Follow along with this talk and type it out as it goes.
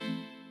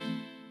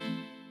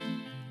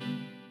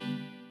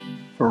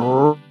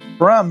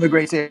From the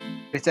great state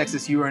of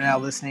Texas, you are now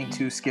listening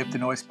to Skip the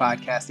Noise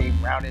podcast, a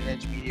Rounded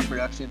Edge media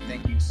production.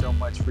 Thank you so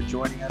much for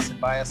joining us. And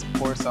by us, of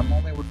course, I'm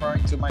only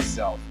referring to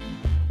myself,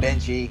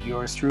 Benji,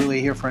 yours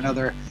truly, here for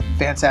another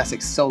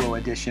fantastic solo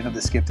edition of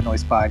the Skip the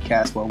Noise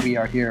podcast, where we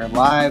are here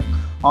live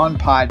on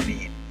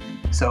Podbean.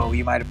 So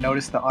you might have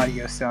noticed the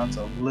audio sounds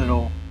a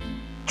little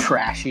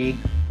trashy,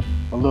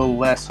 a little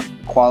less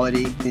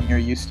quality than you're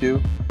used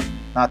to.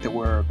 Not that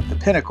we're the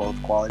pinnacle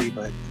of quality,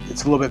 but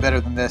it's a little bit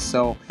better than this,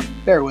 so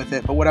bear with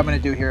it. But what I'm going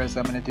to do here is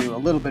I'm going to do a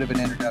little bit of an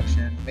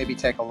introduction, maybe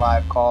take a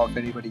live call if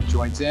anybody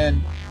joins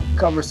in,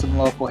 cover some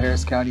local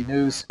Harris County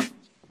news,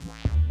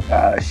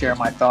 share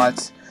my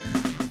thoughts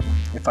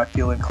if I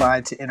feel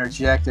inclined to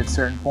interject at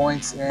certain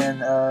points,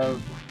 and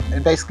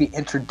basically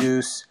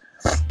introduce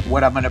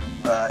what I'm going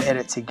to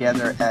edit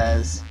together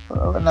as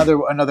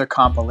another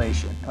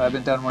compilation. I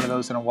haven't done one of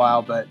those in a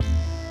while, but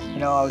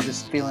I was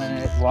just feeling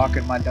it,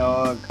 walking my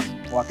dog,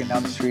 walking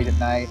down the street at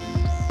night.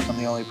 I'm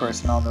the only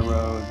person on the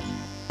road,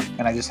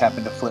 and I just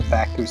happened to flip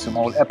back through some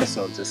old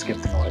episodes of Skip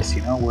the Noise,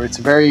 where it's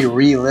very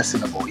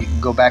re-listenable. You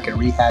can go back and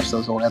rehash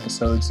those old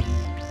episodes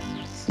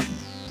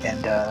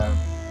and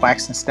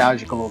wax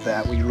nostalgic a little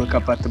bit when you look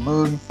up at the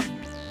moon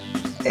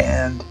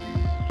and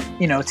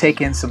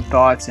take in some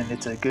thoughts, and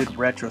it's a good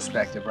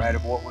retrospective, right,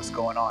 of what was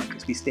going on,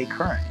 because we stay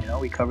current.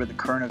 We cover the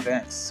current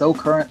events, so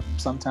current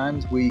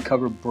sometimes we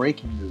cover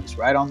breaking news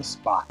right on the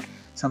spot.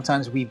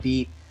 Sometimes we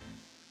beat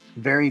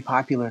very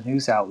popular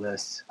news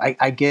outlets.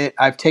 I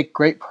take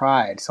great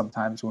pride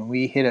sometimes when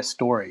we hit a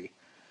story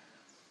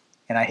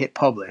and I hit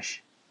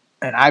publish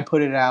and I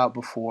put it out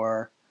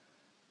before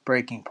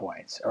Breaking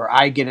Points, or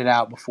I get it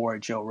out before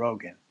Joe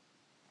Rogan.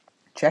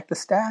 Check the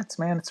stats,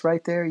 man. It's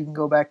right there. You can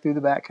go back through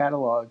the back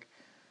catalog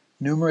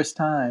numerous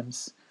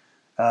times.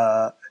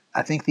 I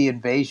think the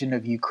invasion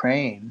of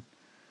Ukraine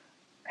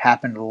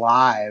happened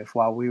live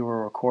while we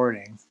were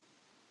recording.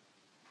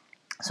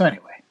 So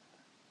anyway,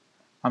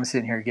 I'm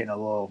sitting here getting a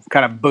little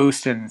kind of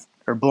boosting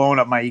or blowing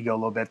up my ego a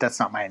little bit. That's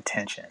not my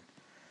intention.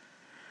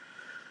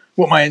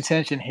 What my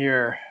intention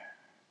here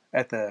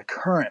at the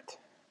current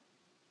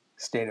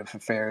state of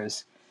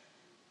affairs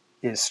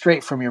is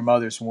straight from your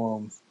mother's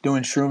womb.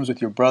 Doing shrooms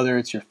with your brother.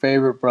 It's your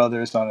favorite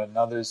brothers on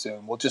another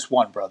Zoom. Well, just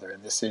one brother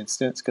in this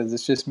instance, because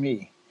it's just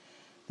me,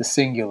 the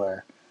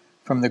singular.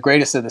 From the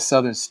greatest of the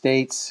southern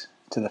states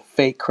to the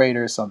fake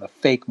craters on the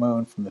fake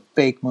moon, from the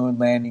fake moon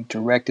landing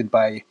directed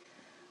by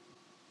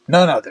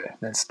none other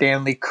than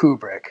Stanley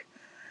Kubrick.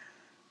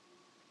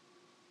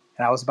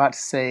 And I was about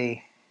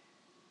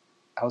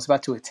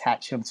to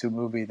attach him to a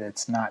movie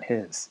that's not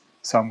his.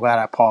 So I'm glad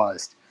I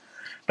paused.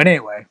 But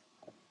anyway,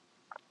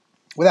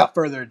 without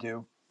further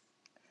ado,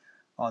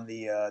 on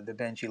the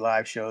Benji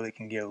Live show that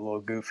can get a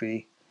little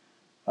goofy,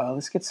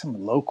 let's get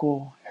some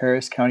local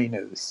Harris County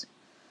news.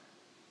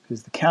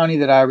 Because the county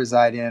that I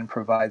reside in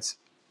provides,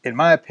 in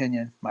my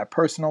opinion, my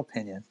personal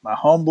opinion, my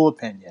humble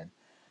opinion,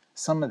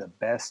 some of the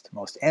best,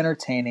 most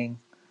entertaining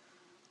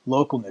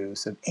local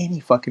news of any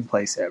fucking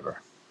place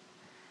ever.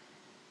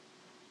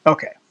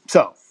 Okay,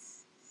 so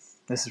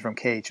this is from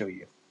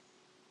KHOU.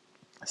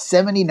 A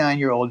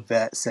 79-year-old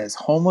vet says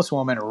homeless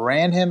woman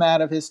ran him out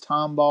of his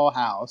Tomball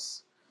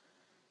house,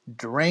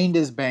 drained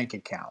his bank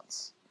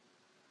accounts.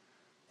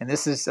 And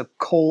this is a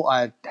cold,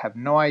 I have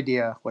no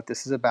idea what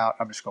this is about.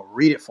 I'm just going to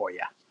read it for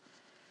you.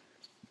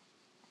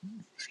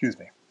 Excuse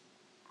me.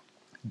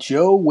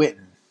 Joe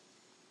Witten.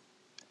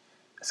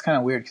 It's kind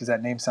of weird because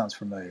that name sounds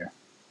familiar.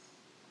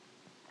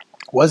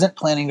 Wasn't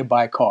planning to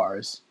buy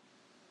cars,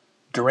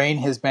 drain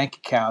his bank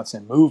accounts,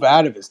 and move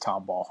out of his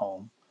Tomball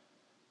home.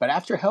 But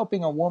after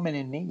helping a woman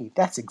in need,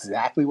 that's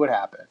exactly what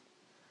happened.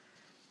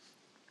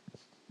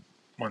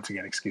 Once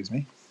again, excuse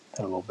me.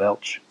 Had a little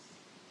belch.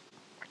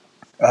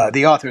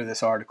 The author of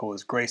this article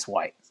is Grace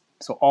White.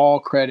 So all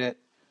credit,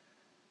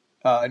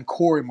 and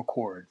Corey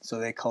McCord. So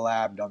they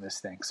collabed on this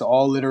thing. So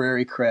all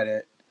literary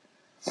credit.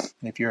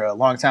 And if you're a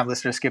longtime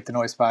listener to Skip the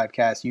Noise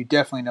podcast, you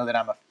definitely know that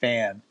I'm a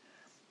fan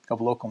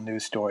of local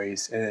news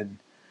stories. And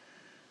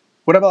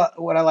what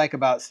I like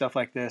about stuff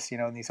like this,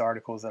 in these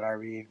articles that I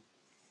read,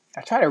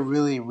 I try to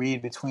really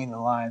read between the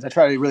lines. I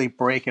try to really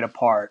break it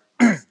apart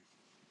and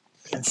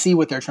see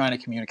what they're trying to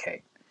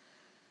communicate.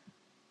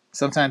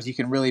 Sometimes you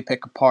can really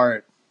pick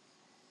apart,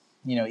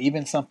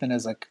 even something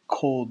as like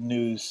cold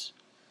news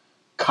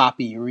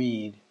copy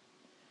read.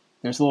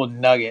 There's little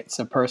nuggets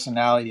of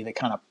personality that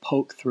kind of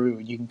poke through,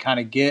 and you can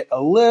kind of get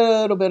a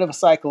little bit of a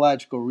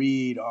psychological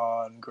read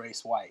on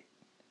Grace White.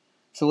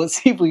 So let's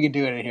see if we can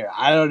do it in here.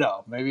 I don't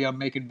know. Maybe I'm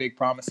making big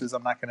promises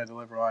I'm not going to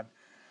deliver on.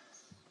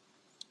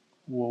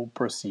 We'll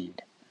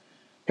proceed.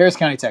 Harris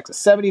County,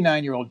 Texas.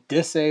 79-year-old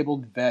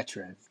disabled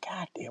veteran.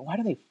 God damn, why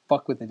do they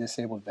fuck with the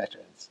disabled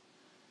veterans?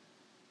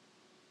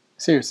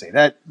 Seriously,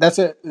 that's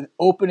an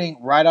opening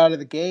right out of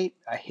the gate.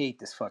 I hate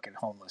this fucking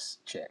homeless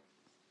chick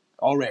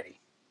already.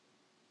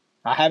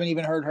 I haven't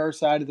even heard her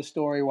side of the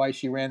story, why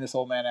she ran this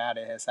old man out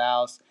of his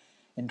house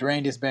and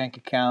drained his bank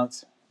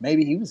accounts.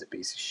 Maybe he was a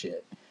piece of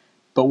shit,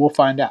 but we'll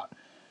find out.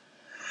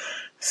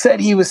 Said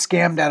he was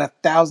scammed out of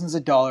thousands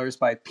of dollars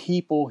by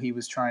people he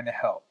was trying to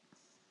help.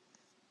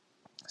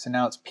 So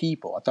now it's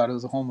people. I thought it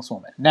was a homeless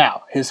woman.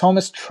 Now, his home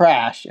is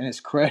trashed and his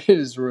credit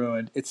is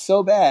ruined. It's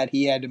so bad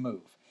he had to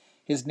move.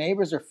 His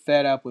neighbors are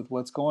fed up with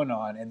what's going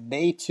on, and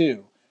they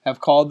too have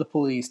called the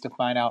police to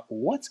find out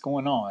what's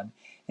going on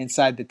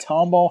inside the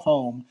Tomball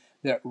home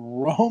that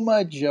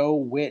Roma Joe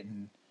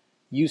Witten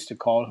used to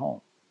call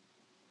home.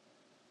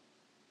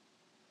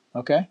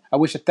 Okay? I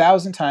wish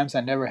 1,000 times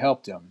I never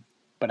helped him,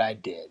 but I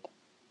did.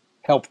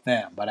 Helped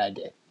them, but I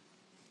did.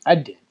 I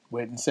did,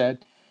 Witten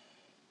said.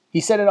 He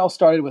said it all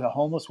started with a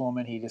homeless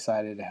woman he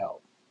decided to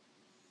help.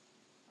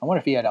 I wonder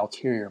if he had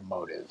ulterior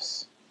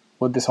motives.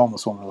 What did this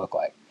homeless woman look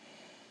like?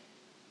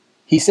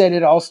 He said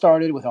it all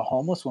started with a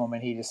homeless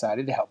woman he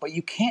decided to help. But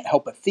you can't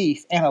help a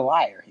thief and a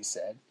liar, he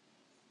said.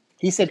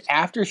 He said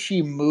after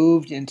she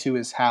moved into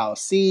his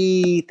house,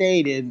 see,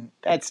 they didn't,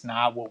 that's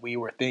not what we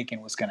were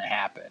thinking was going to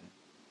happen.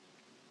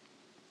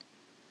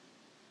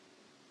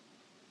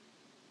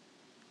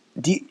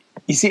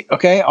 You see,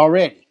 okay,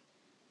 already.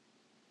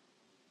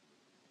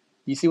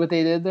 You see what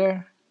they did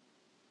there?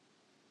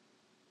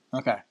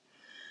 Okay.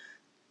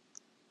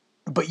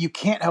 But you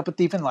can't help a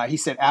thief and lie. He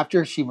said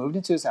after she moved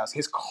into his house,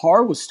 his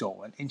car was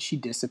stolen and she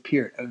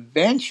disappeared.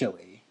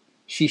 Eventually,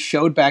 she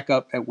showed back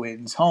up at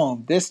Witten's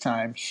home. This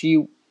time,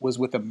 she was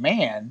with a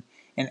man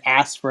and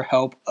asked for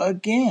help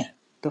again.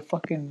 The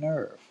fucking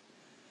nerve.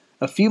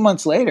 A few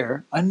months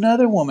later,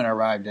 another woman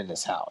arrived at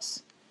his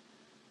house.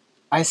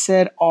 I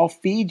said, I'll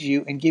feed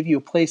you and give you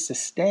a place to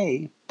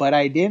stay, but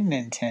I didn't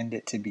intend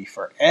it to be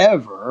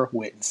forever,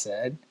 Witten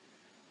said.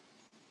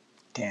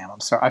 Damn, I'm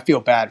sorry. I feel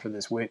bad for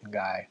this Witten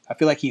guy. I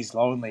feel like he's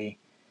lonely,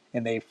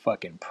 and they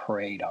fucking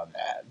preyed on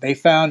that. They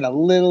found a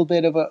little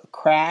bit of a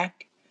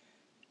crack,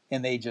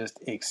 and they just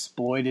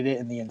exploited it,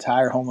 and the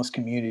entire homeless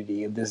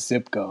community of this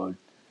zip code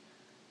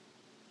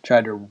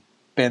tried to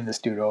bend this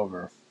dude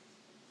over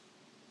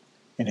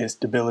in his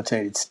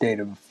debilitated state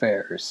of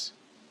affairs.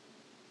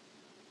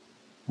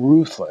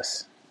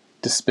 Ruthless,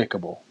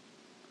 despicable,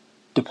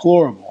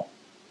 deplorable.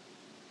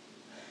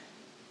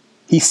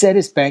 He said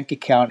his bank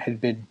account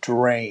had been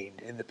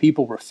drained and the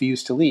people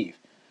refused to leave.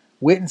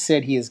 Witten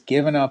said he has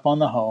given up on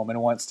the home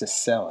and wants to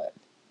sell it.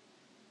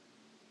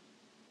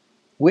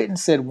 Witten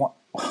said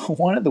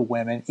one of the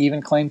women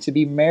even claimed to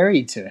be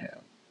married to him.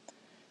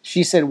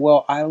 She said,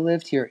 well, I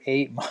lived here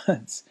 8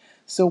 months,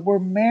 so we're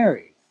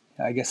married.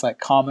 I guess like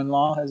common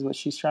law is what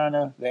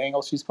the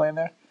angle she's playing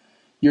there.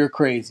 You're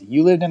crazy.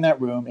 You lived in that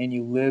room and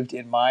you lived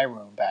in my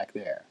room back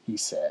there, he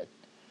said.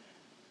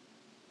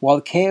 While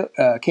the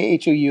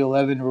KHOU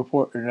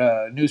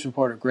 11 news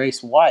reporter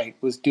Grace White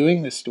was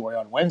doing this story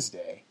on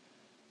Wednesday,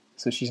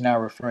 so she's now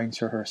referring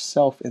to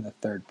herself in the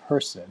third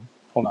person.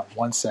 Hold on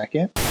 1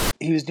 second.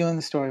 He was doing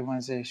the story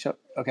Wednesday.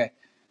 Okay.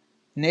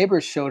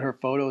 Neighbors showed her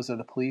photos of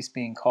the police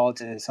being called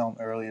to his home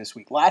early this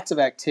week. Lots of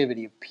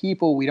activity of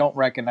people we don't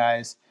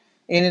recognize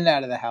in and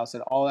out of the house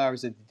at all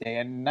hours of the day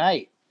and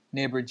night,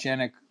 neighbor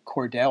Jenna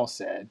Cordell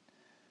said.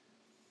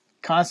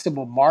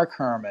 Constable Mark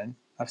Herman,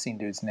 I've seen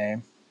dude's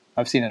name,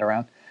 I've seen it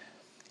around,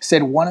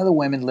 said one of the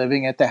women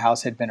living at the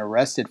house had been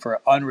arrested for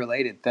an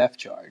unrelated theft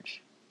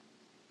charge.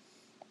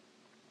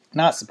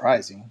 Not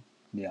surprising,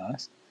 to be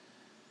honest.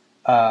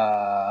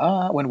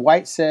 When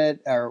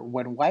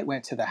White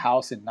went to the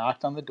house and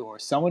knocked on the door,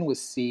 someone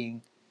was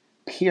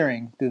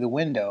peering through the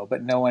window,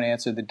 but no one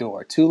answered the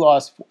door. 2 law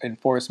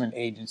enforcement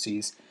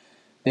agencies,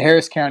 the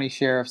Harris County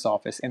Sheriff's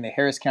Office and the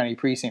Harris County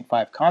Precinct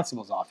 5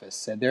 Constable's Office,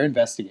 said they're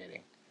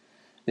investigating.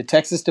 The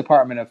Texas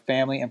Department of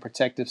Family and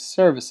Protective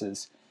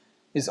Services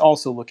is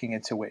also looking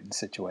into Witten's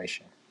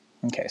situation.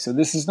 Okay, so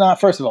this is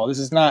not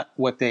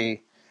what the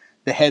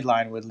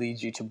headline would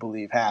lead you to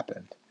believe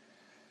happened.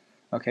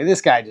 Okay, this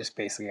guy just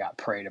basically got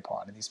preyed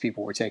upon, and these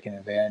people were taking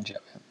advantage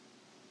of him.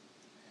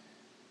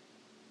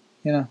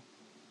 You know,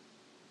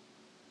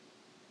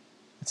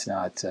 it's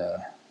not.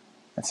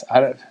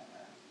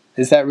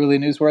 Is that really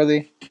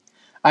newsworthy?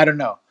 I don't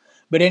know,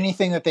 but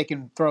anything that they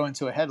can throw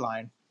into a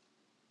headline.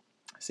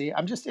 See,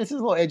 this is a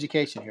little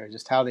education here,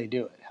 just how they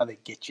do it, how they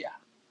get you.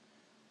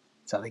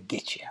 That's how they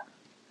get you.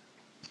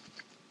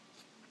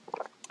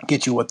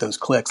 Get you with those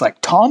clicks,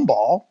 like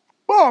Tomball.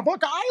 Oh,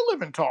 look, I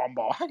live in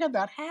Tomball. How could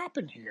that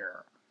happen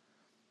here?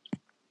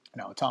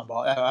 No,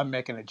 Tomball. I'm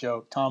making a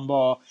joke.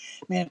 Tomball.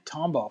 Man,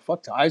 Tomball.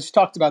 Fuck Tomball. I just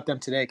talked about them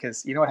today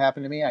because you know what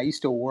happened to me? I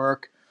used to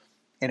work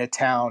in a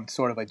town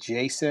sort of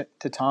adjacent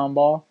to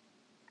Tomball,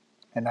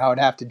 and I would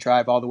have to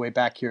drive all the way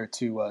back here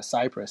to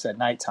Cypress at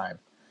nighttime.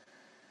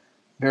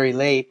 Very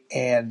late,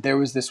 and there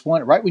was this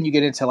one, right when you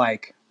get into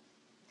like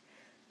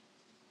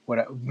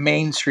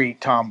Main Street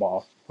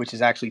Tomball, which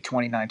is actually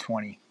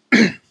 2920.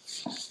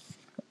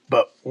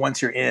 But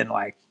once you're in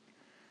like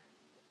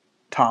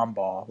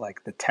Tomball,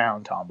 like the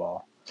town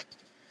Tomball,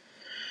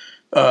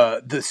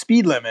 the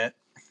speed limit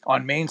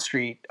on Main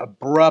Street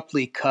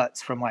abruptly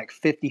cuts from like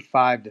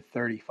 55 to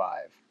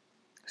 35.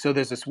 So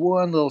there's this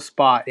one little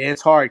spot, and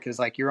it's hard because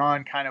like you're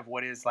on kind of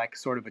what is like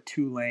sort of a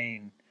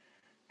 2-lane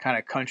kind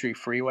of country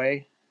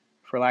freeway,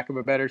 for lack of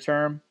a better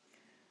term,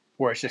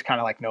 where it's just kind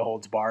of like no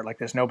holds barred, like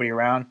there's nobody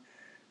around.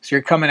 So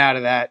you're coming out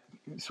of that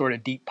sort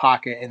of deep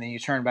pocket, and then you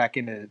turn back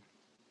into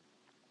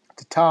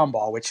to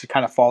Tomball, which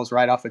kind of falls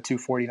right off of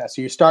 249.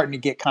 So you're starting to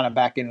get kind of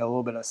back into a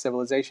little bit of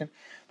civilization.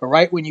 But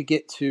right when you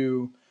get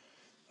to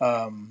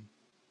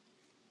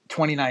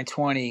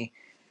 2920,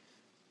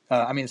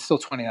 I mean, it's still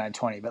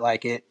 2920, but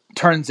like it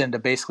turns into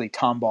basically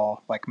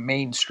Tomball, like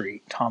Main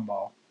Street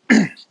Tomball.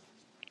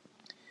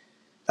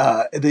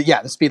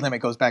 The speed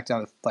limit goes back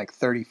down to like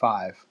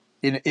 35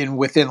 in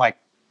within like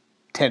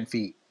 10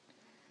 feet.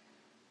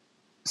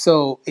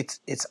 So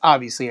it's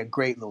obviously a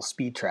great little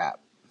speed trap.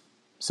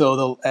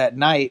 So at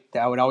night,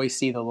 I would always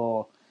see the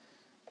little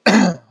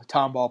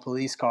Tomball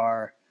police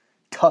car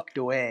tucked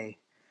away,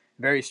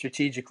 very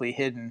strategically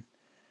hidden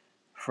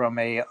from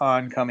a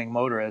oncoming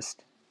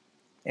motorist.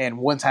 And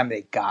one time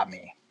they got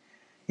me.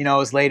 It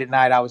was late at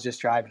night. I was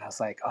just driving. I was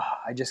like, oh,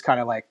 I just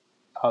kind of like,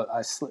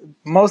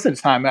 most of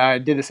the time I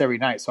did this every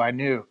night, so I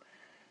knew,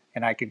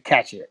 and I could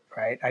catch it.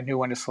 Right, I knew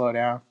when to slow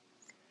down.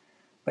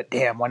 But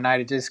damn, one night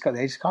they just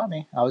caught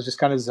me. I was just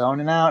kind of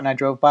zoning out, and I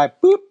drove by.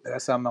 Boop!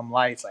 There's some of them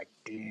lights. Like,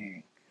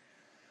 dang.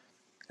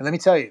 And let me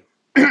tell you,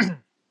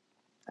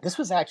 this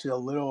was actually a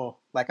little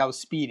like I was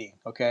speeding.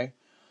 Okay,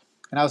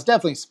 and I was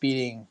definitely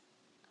speeding.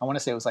 I want to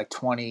say it was like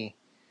 20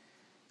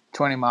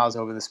 miles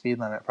over the speed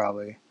limit,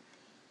 probably.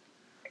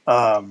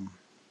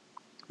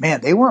 Man,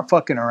 they weren't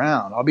fucking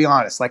around. I'll be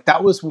honest. Like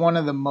that was one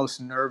of the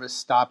most nervous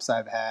stops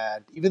I've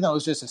had, even though it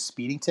was just a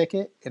speeding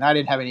ticket, and I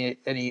didn't have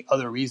any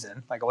other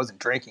reason. Like I wasn't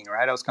drinking,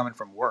 right? I was coming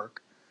from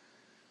work.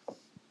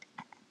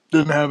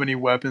 Didn't have any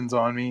weapons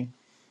on me.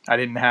 I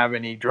didn't have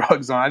any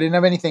drugs on. I didn't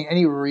have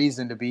any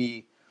reason to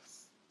be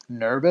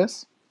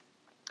nervous.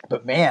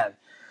 But man,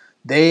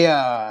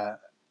 it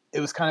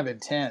was kind of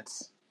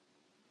intense.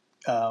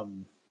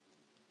 The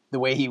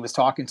way he was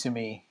talking to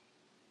me.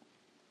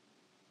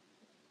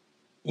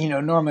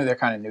 Normally they're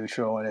kind of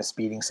neutral in a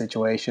speeding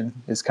situation.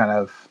 It's kind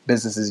of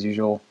business as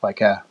usual, like,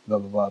 blah, blah,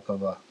 blah, blah,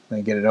 blah,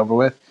 and get it over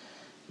with.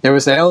 There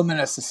was an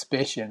element of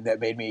suspicion that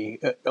made me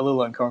a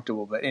little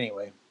uncomfortable, but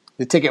anyway,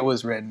 the ticket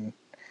was written,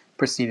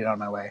 proceeded on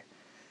my way.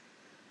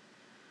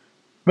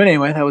 But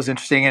anyway, that was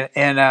interesting.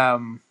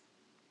 And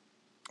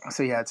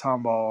so yeah,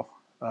 Tomball,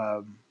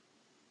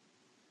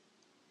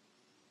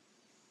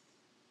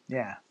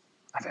 yeah.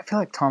 I feel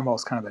like Tomball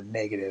is kind of a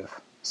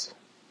negative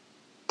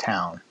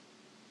town.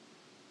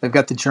 They've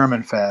got the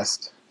German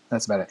Fest.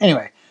 That's about it.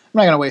 Anyway, I'm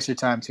not going to waste your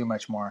time too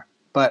much more.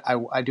 But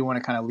I do want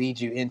to kind of lead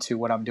you into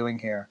what I'm doing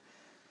here.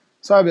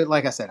 So,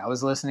 like I said, I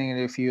was listening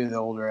to a few of the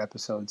older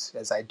episodes,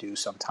 as I do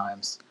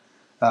sometimes.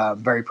 I'm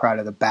very proud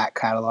of the back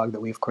catalog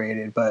that we've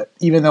created. But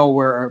even though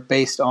we're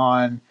based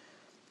on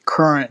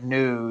current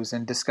news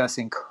and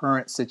discussing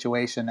current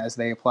situation as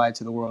they apply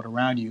to the world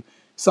around you,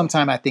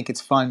 sometimes I think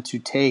it's fun to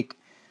take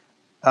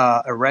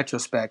a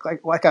retrospect.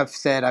 Like I've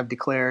said, I've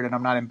declared, and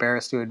I'm not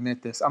embarrassed to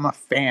admit this, I'm a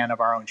fan of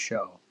our own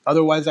show.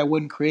 Otherwise, I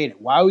wouldn't create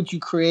it. Why would you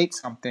create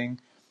something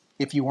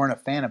if you weren't a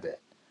fan of it?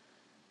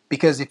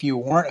 Because if you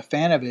weren't a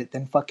fan of it,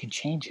 then fucking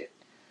change it.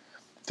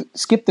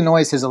 Skip the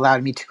Noise has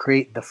allowed me to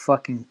create the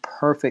fucking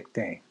perfect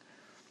thing.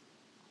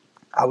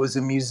 I was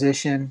a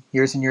musician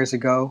years and years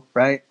ago,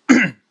 right?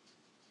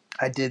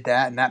 I did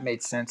that, and that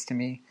made sense to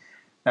me.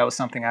 That was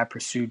something I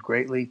pursued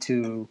greatly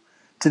to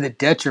the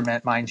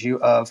detriment, mind you,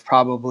 of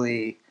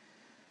probably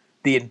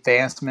the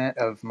advancement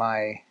of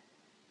my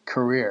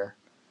career,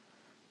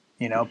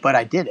 but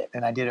I did it,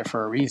 and I did it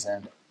for a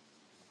reason.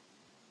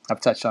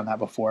 I've touched on that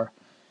before.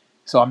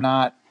 So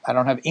I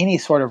don't have any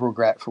sort of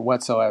regret for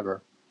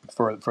whatsoever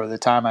for the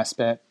time I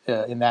spent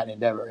in that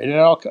endeavor. And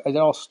it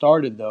all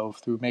started though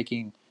through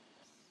making,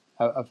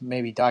 I've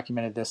maybe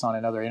documented this on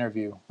another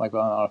interview, like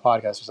on a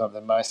podcast or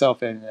something.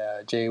 Myself and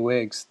Jay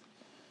Wiggs,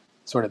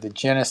 sort of the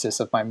genesis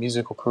of my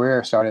musical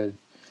career started.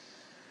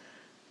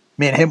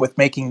 Me and him with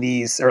making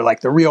these, or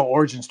like the real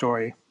origin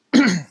story.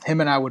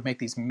 Him and I would make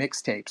these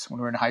mixtapes when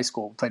we were in high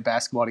school. We played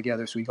basketball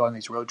together, so we'd go on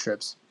these road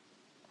trips.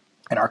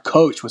 And our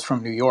coach was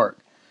from New York.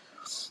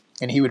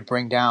 And he would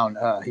bring down,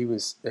 he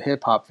was a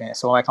hip-hop fan.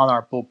 So like on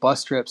our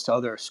bus trips to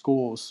other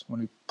schools,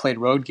 when we played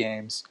road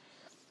games,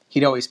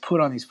 he'd always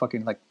put on these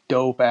fucking like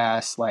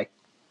dope-ass like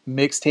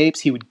mixtapes.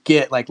 He would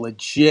get like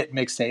legit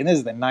mixtape. And this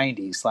is the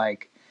 90s,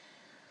 like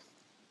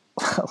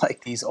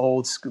these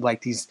old,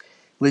 like these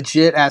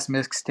legit-ass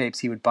mixtapes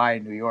he would buy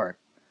in New York.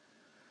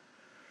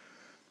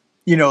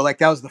 Like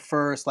that was the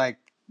first, like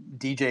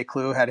DJ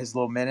Clue had his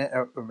little minute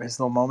or his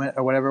little moment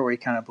or whatever, where he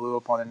kind of blew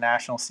up on the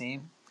national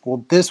scene.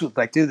 Well, this was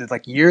like, dude,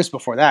 like years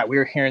before that, we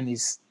were hearing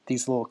these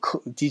little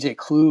DJ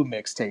Clue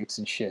mixtapes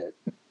and shit.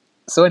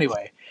 So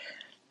anyway,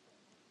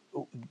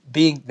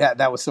 being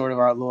that was sort of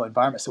our little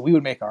environment, so we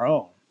would make our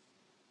own,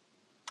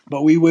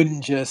 but we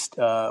wouldn't just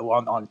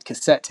on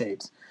cassette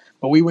tapes,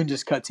 but we wouldn't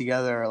just cut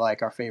together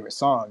like our favorite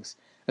songs.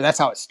 But that's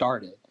how it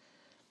started,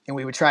 and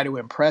we would try to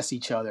impress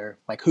each other,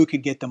 like who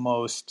could get the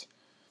most.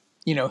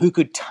 Who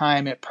could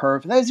time it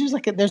perfect. There's just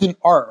there's an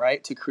art,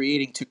 right, to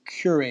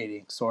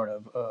curating sort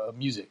of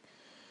music.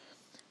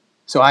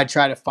 So I'd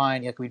try to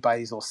find, like, we'd buy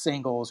these little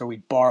singles or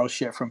we'd borrow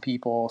shit from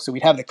people. So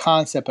we'd have the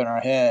concept in our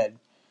head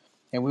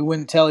and we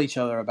wouldn't tell each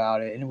other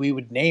about it. And we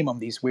would name them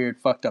these weird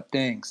fucked up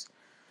things.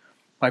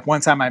 Like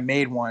one time I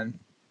made one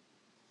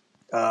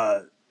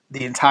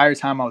the entire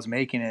time I was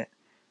making it,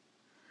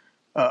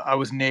 I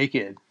was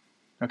naked.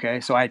 Okay,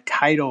 so I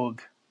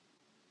titled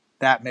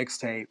that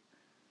mixtape,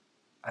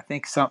 I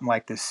think something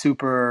like the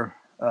super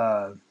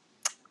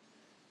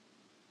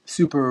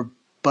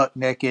butt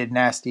naked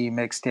nasty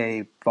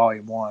mixtape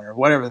volume 1 or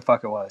whatever the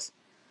fuck it was,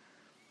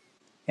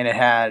 and it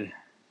had,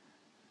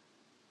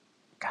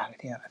 God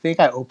damn, I think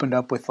I opened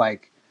up with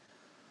like,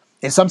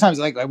 and sometimes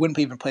like I wouldn't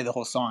even play the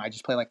whole song, I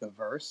just play like the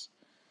verse.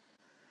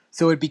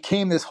 So it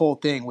became this whole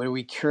thing where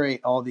we curate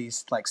all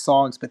these like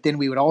songs, but then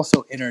we would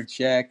also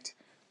interject,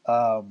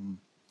 um,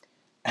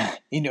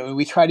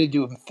 we try to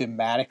do them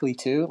thematically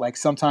too. Like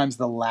sometimes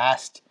the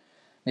last,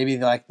 maybe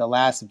like the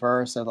last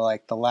verse or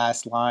like the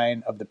last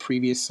line of the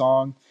previous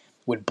song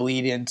would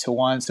bleed into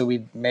one. So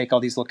we'd make all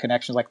these little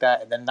connections like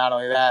that. And then not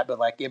only that, but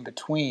like in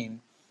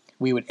between,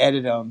 we would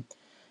edit them.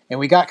 And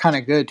we got kind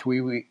of good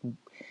to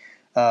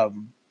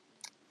um,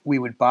 we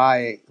would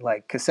buy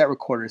like cassette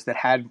recorders that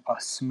had a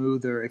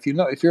smoother, if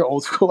you're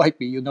old school like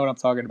me, you know what I'm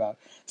talking about.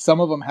 Some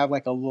of them have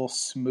like a little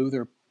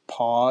smoother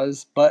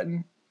pause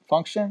button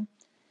function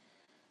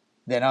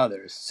than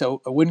others. So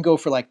I wouldn't go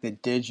for like the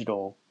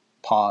digital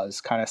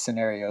pause kind of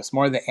scenario. It's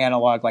more the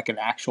analog, like an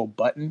actual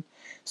button.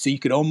 So you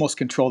could almost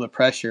control the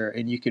pressure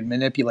and you could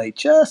manipulate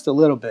just a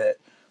little bit,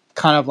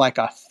 kind of like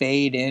a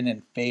fade in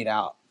and fade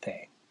out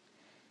thing.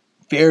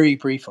 Very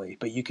briefly,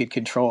 but you could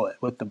control it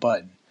with the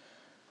button.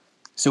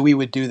 So we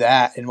would do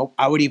that, and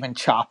I would even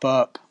chop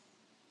up,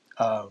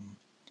 um,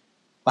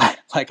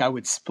 like I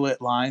would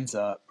split lines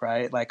up,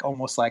 right? Like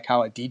almost like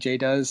how a DJ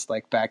does,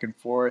 like back and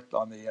forth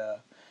on the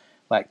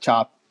like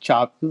chop,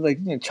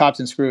 like chopped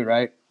and screwed,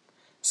 right?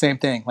 Same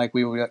thing. Like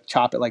we would like,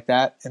 chop it like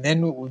that, and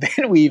then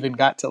then we even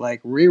got to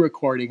like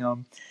re-recording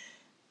them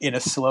in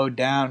a slowed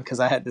down because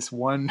I had this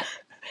one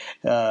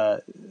uh,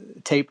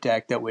 tape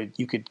deck that would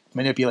you could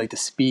manipulate the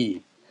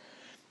speed.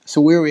 So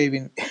we were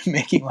even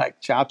making like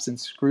chops and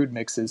screwed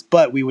mixes,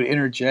 but we would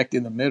interject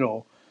in the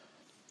middle.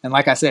 And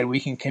like I said, we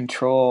can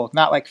control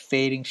not like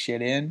fading shit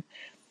in,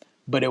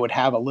 but it would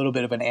have a little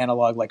bit of an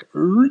analog like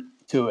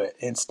to it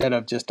instead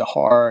of just a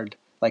hard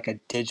like a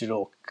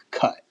digital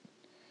cut.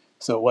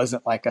 So it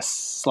wasn't like a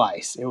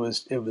slice. It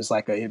was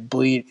like it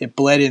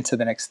bled into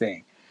the next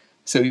thing.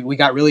 So we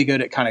got really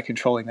good at kind of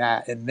controlling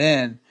that, and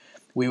then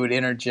we would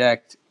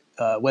interject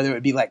whether it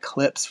would be like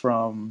clips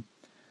from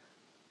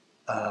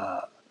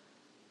uh,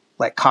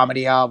 like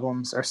comedy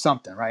albums or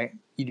something, right?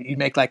 You'd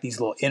make like these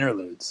little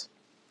interludes.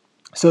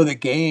 So the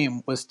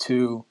game was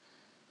to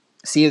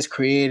see as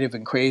creative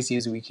and crazy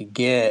as we could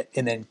get,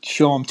 and then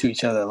show them to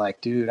each other.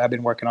 Like, dude, I've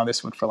been working on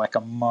this one for like a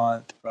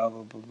month, blah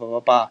blah blah blah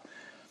blah.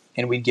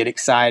 And we'd get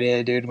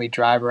excited, dude. And we'd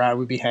drive around.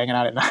 We'd be hanging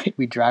out at night.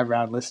 We'd drive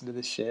around, listen to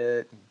this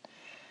shit,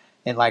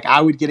 and like I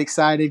would get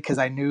excited because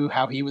I knew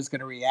how he was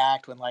gonna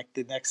react when like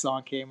the next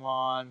song came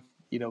on.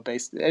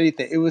 Based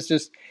anything. It was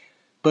just,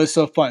 but it's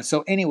so fun.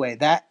 So anyway,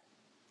 that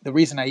the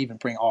reason I even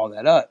bring all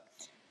that up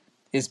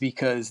is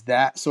because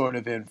that sort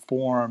of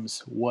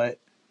informs what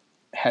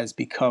has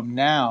become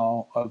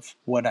now of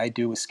what I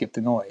do with Skip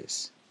the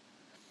Noise.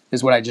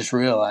 Is what I just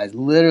realized.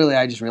 Literally,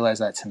 I just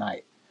realized that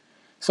tonight.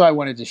 So I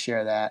wanted to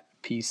share that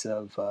piece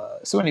of.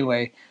 So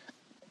anyway,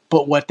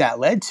 but what that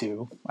led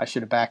to, I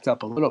should have backed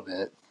up a little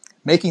bit,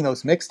 making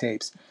those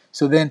mixtapes.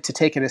 So then to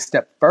take it a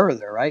step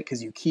further, right?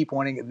 Because you keep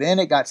wanting it. Then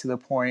it got to the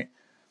point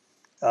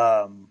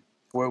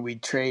where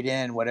we'd trade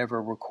in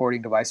whatever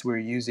recording device we were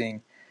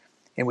using,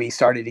 and we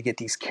started to get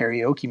these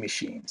karaoke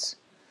machines.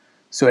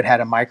 So it had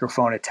a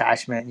microphone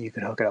attachment, and you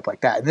could hook it up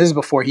like that. And this is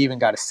before he even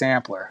got a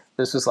sampler.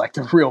 This was like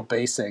the real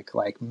basic,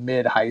 like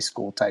mid high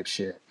school type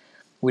shit.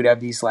 We'd have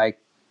these like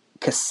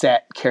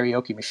cassette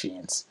karaoke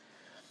machines,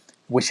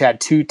 which had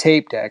two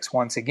tape decks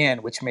once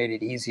again, which made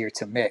it easier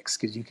to mix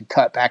because you could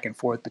cut back and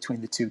forth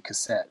between the two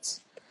cassettes,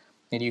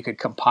 and you could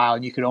compile,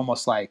 and you could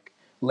almost like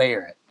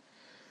layer it.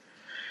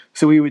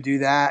 So we would do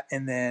that,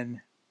 and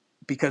then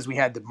because we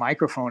had the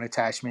microphone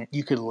attachment,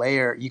 you could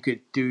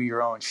do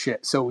your own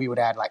shit. So we would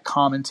add like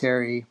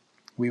commentary,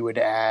 we would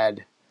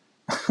add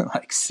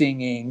like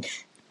singing,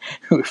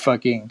 we were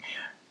fucking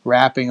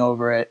rapping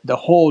over it, the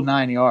whole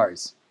 9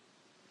 yards.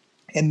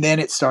 And then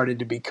it started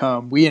to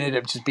become, we ended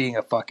up just being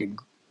a fucking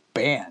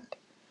band.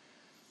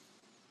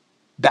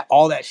 That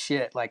all that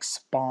shit like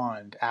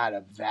spawned out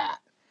of that.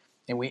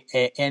 And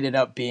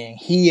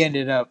he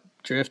ended up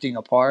drifting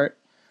apart,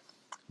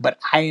 but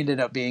I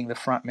ended up being the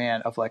front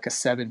man of like a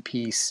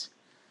 7-piece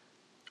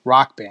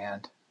rock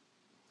band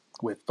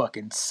with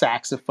fucking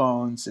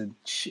saxophones and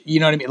you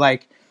know what I mean?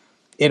 Like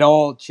it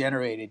all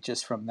generated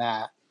just from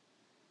that.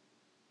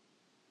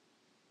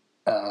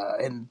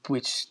 And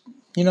which,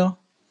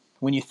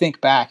 when you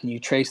think back and you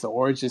trace the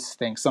origins of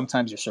things,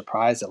 sometimes you're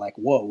surprised at like,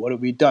 whoa, what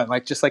have we done?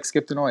 Like just like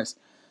Skip the Noise,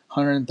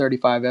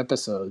 135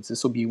 episodes.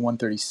 This will be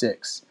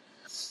 136.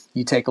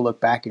 You take a look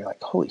back and you're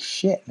like, holy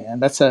shit,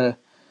 man,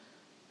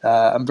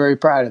 I'm very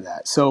proud of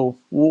that. So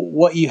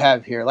what you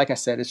have here, like I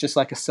said, it's just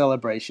like a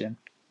celebration.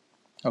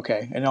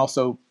 Okay. And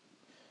also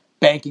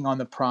banking on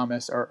the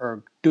promise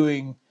or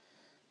doing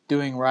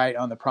right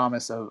on the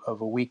promise of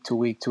a week to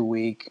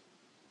week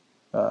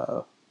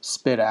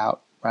spit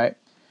out, right?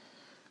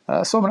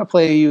 So I'm going to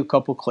play you a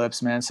couple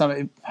clips, man.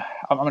 I'm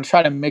going to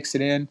try to mix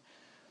it in.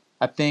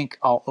 I think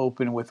I'll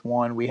open with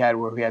one we had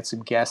where we had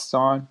some guests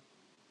on,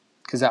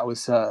 because that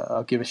was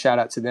I'll give a shout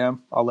out to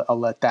them. I'll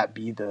let that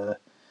be the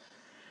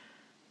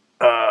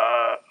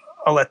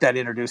I'll let that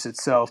introduce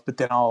itself, but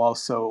then I'll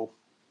also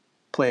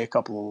play a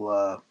couple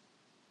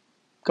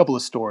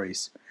of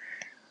stories.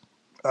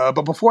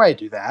 But before I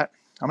do that,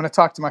 I'm going to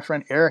talk to my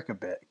friend Eric a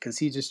bit, because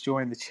he just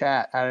joined the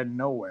chat out of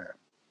nowhere.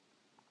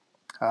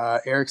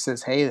 Eric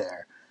says, "Hey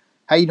there,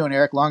 how you doing,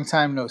 Eric? Long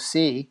time no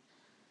see.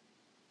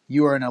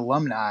 You are an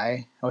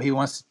alumni." Oh, he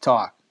wants to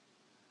talk.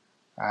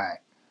 All right,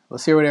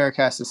 let's hear what Eric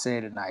has to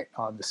say tonight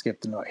on the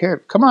Skip the Noise. Here,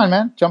 come on,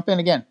 man, jump in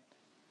again.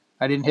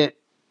 I didn't hit.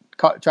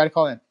 Try to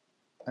call in.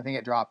 I think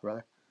it dropped,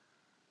 brother.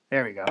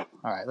 There we go.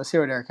 All right, let's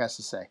hear what Eric has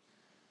to say.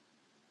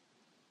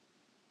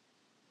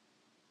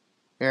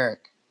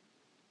 Eric,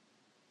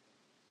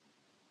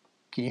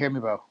 can you hear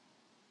me, bro?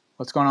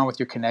 What's going on with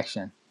your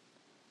connection?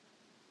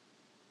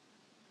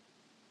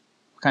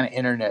 What kind of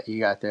internet you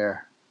got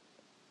there,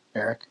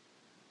 Eric?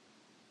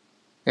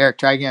 Eric,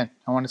 try again.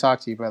 I want to talk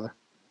to you, brother.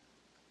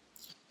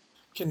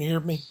 Can you hear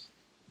me?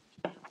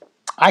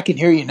 I can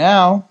hear you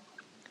now.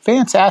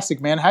 Fantastic,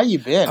 man. How you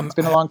been? It's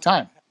been a long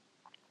time.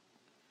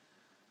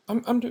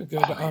 I'm doing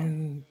good.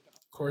 Of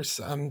course,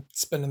 I'm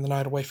spending the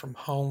night away from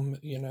home,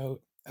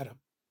 at a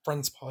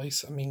friend's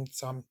place.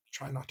 So I'm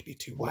trying not to be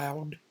too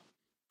loud.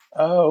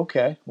 Oh,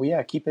 okay. Well,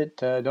 yeah, keep it.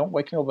 Don't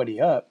wake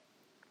nobody up.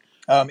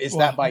 Is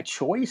that by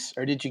choice,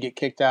 or did you get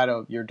kicked out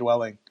of your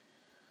dwelling?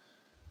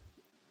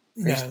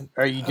 No.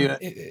 Are you doing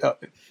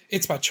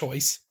it's by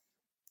choice.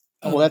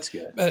 Well, that's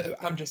good.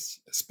 I'm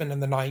just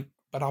spending the night,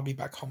 but I'll be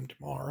back home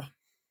tomorrow.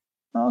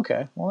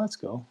 Okay. Well, that's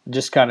cool.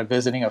 Just kind of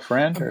visiting a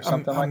friend or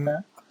something like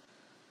that?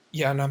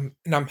 Yeah, and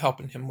I'm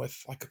helping him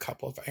with like a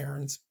couple of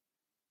errands.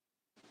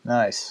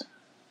 Nice.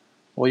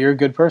 Well, you're a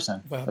good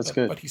person. That's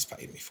good. But he's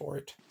paid me for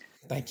it.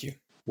 Thank you.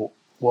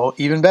 Well,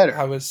 even better.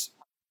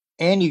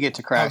 And you get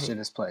to crash at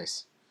his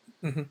place.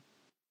 Mm-hmm.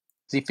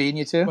 Is he feeding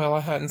you too? Well, I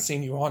hadn't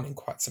seen you on in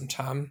quite some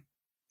time.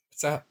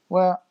 What's that?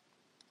 Well,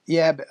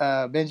 yeah,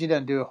 Benji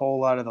doesn't do a whole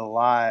lot of the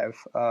live.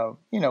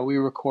 We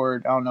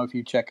record. I don't know if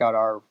you check out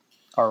our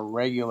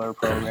regular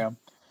program.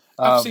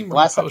 I've seen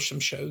where you post some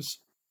shows.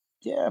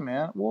 Yeah,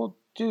 man. Well,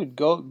 dude,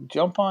 go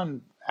jump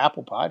on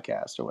Apple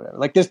Podcast or whatever.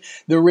 Like this,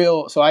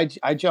 so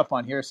I jump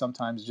on here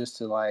sometimes just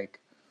to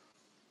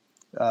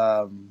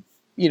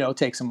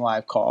take some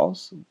live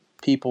calls.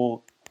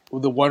 People,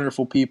 the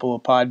wonderful people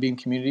of Podbean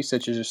community,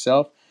 such as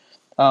yourself.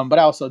 But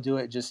I also do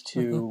it just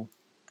to,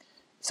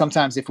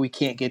 sometimes if we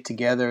can't get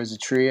together as a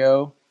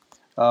trio,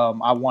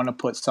 I want to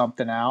put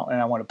something out,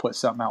 and I want to put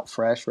something out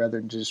fresh rather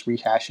than just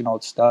rehashing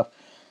old stuff.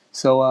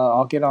 So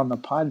I'll get on the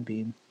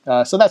Podbean.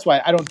 So that's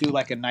why I don't do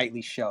like a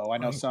nightly show. I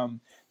know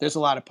there's a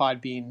lot of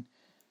Podbean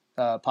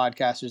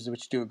podcasters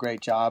which do a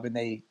great job,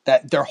 and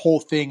their whole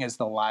thing is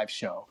the live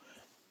show.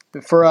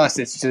 But for us,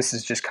 this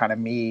is just kind of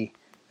me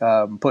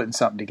putting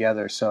something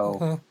together.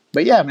 So,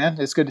 But yeah, man,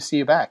 it's good to see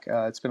you back.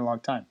 It's been a long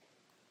time.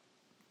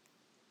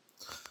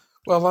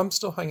 Well, I'm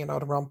still hanging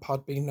out around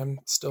Podbean. I'm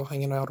still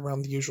hanging out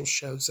around the usual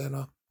shows and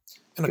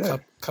a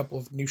couple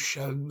of new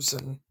shows.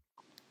 And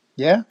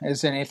yeah,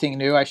 is there anything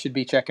new I should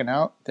be checking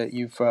out that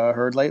you've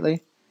heard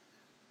lately?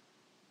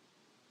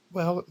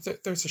 Well,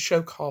 there's a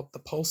show called The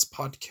Pulse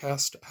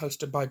Podcast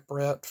hosted by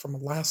Brett from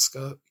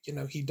Alaska.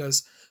 He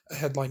does a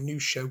headline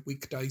news show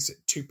weekdays at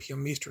 2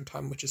 p.m. Eastern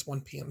Time, which is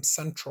 1 p.m.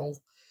 Central.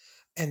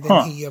 And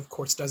then he, of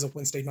course, does a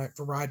Wednesday night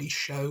variety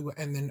show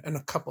and a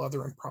couple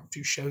other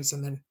impromptu shows.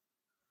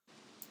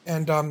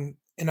 And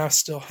I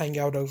still hang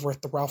out over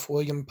at the Ralph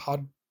William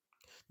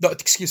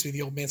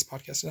the Old Man's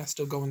Podcast, and I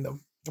still go in the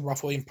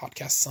Ralph William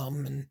Podcast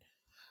some, and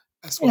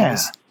as well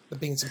as the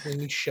Beans and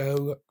Weenie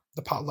show,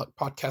 the Potluck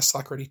Podcast,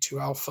 Slack Ready 2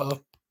 Alpha,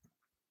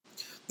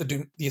 the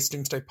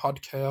Doomsday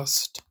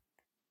Podcast.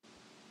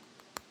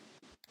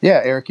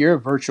 Yeah, Eric, you're a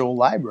virtual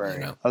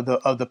library of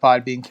the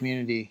Podbean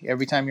community.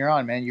 Every time you're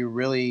on, man, you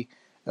really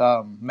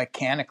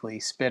mechanically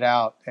spit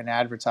out and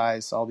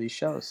advertise all these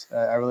shows.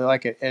 I really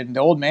like it. And the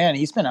Old Man,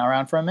 he's been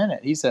around for a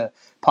minute. He's a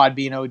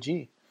Podbean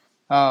OG.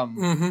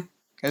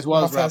 As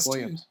well as Ralph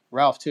Williams.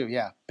 Ralph too,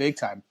 yeah. Big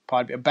time.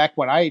 Podbean. Back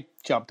when I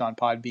jumped on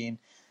Podbean,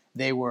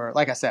 they were,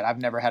 like I said,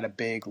 I've never had a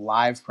big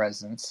live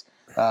presence.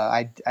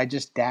 I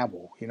just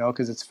dabble,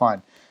 because it's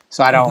fun.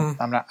 So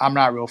I'm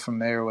not real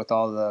familiar with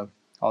all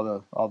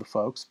the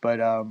folks, but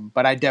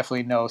I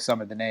definitely know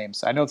some of the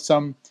names. I know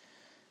some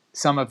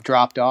have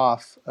dropped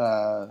off.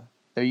 There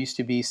used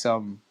to be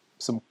some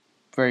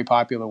very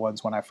popular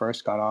ones when I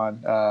first got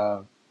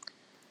on.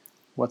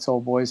 What's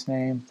old boy's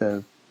name?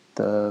 The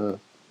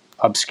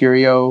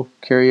Obscurio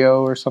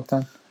Curio or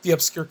something. The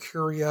Obscure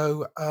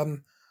Curio.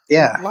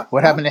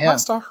 What happened to him?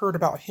 Last I heard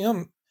about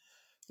him,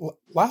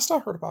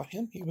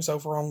 he was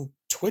over on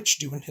Twitch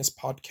doing his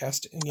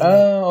podcast. And,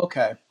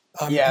 okay.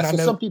 And I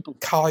know some people,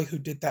 Kai, who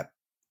did that.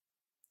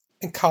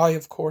 And Kai,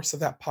 of course, of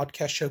that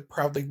podcast show,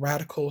 Proudly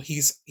Radical,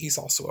 he's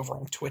also over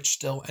on Twitch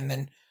still. And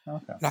then,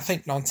 and I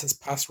think Nonsense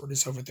Password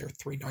is over there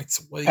 3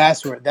 nights a week.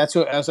 Password, that's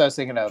what I was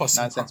thinking of. Plus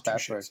Nonsense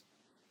Password.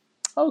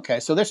 Okay,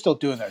 so they're still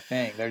doing their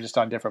thing. They're just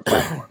on different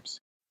platforms.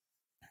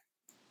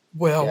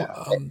 Well,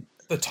 Yeah.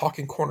 the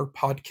Talking Corner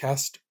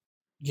podcast,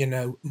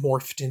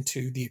 morphed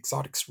into the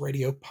Exotics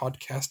Radio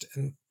podcast.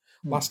 And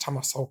Hmm. last time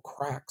I saw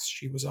Cracks,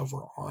 she was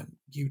over on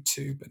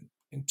YouTube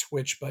and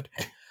Twitch, but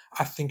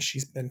I think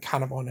she's been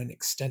kind of on an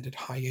extended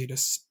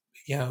hiatus,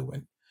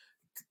 and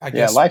I Yeah,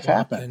 guess life work and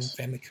happens.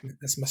 family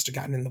commitments must have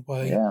gotten in the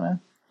way. Yeah,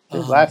 man.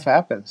 Dude, life Um,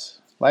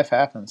 happens. Life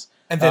happens.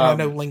 and then I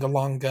know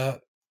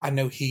Lingalonga, I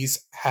know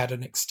he's had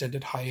an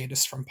extended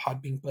hiatus from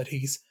Podbean, but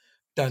he's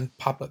done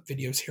pop-up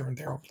videos here and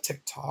there on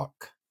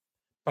TikTok.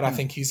 But I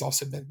think he's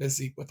also been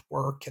busy with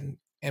work and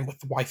with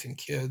the wife and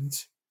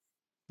kids.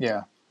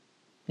 Yeah.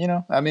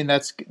 I mean,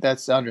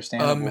 that's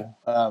understandable.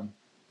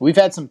 We've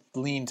had some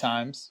lean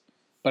times,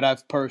 but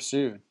I've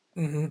pursued,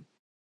 Mm-hmm.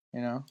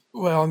 you know.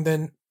 Well, and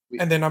then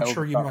I'm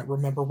sure you Overcome. might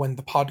remember when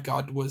the Pod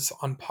God was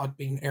on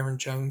Podbean, Aaron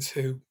Jones,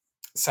 who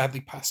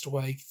sadly passed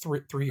away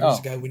three years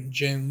ago in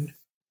June.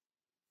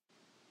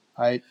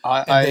 I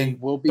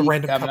will be the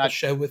random I'm couple not,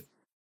 show with.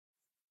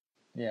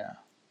 Yeah.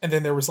 And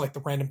then there was like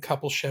the random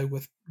couple show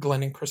with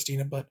Glenn and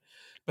Christina, but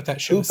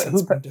that show has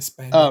since been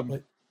disbanded.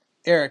 But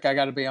Eric, I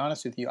got to be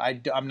honest with you.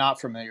 I'm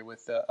not familiar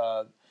with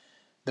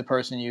the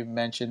person you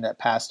mentioned that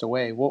passed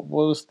away. What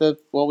was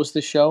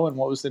the show and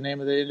what was the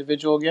name of the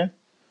individual again?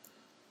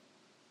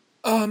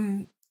 I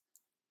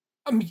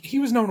mean, he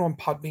was known on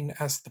Podbean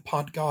as the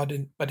Pod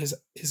God, but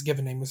his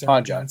given name was Pod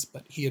Aaron God. Jones.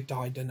 But he had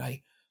died in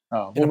a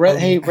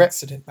hey,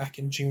 accident back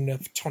in June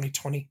of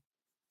 2020.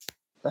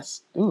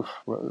 That's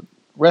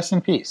rest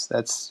in peace.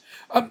 That's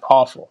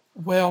awful.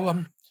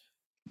 Well,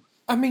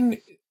 I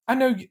mean, I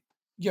know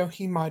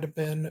he might have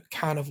been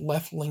kind of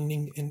left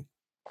leaning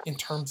in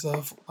terms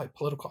of like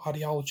political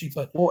ideology,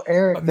 but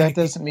Eric, that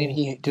doesn't mean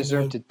he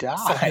deserved to die.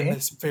 Saw him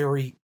as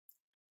very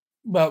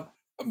well.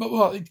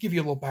 Well, to give you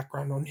a little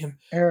background on him,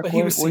 Eric, but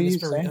he was seen as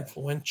very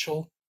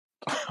influential.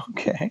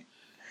 Okay.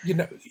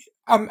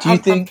 I'm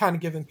kind of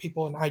giving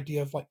people an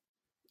idea of like,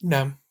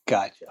 no,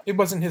 gotcha. It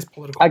wasn't his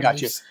political. I got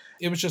beliefs.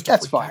 You. It was just a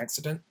freak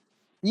accident.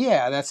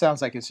 Yeah, that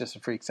sounds like it's just a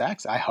freak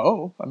accident. I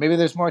hope. Maybe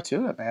there's more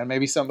to it, man.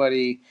 Maybe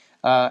somebody.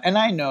 And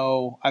I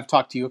know I've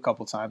talked to you a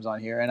couple times on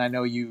here, and I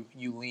know you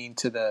lean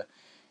to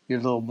you're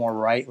a little more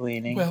right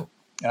leaning. Well,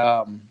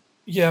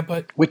 yeah,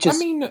 but which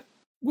is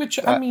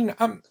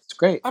it's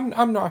great.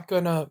 I'm not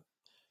gonna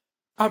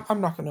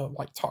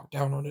like talk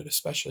down on it,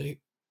 especially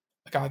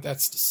a guy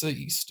that's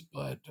deceased.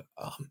 But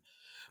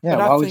yeah,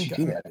 but why would you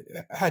do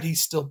that? Had he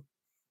still,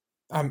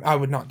 I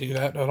would not do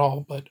that at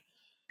all. But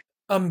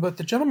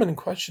the gentleman in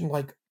question,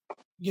 like,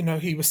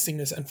 he was seen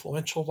as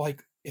influential.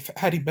 Like,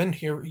 had he been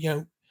here,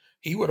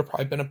 he would have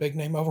probably been a big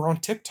name over on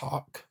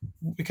TikTok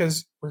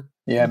because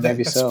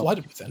that's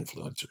flooded with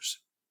influencers.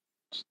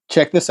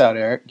 Check this out,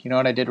 Eric. You know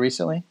what I did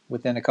recently?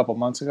 Within a couple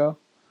months ago,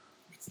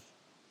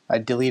 I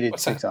deleted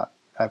TikTok.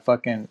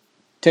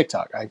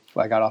 TikTok.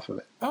 I got off of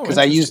it because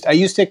I used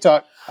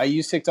TikTok. I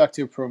used TikTok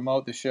to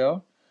promote the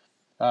show.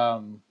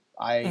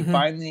 I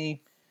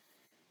finally,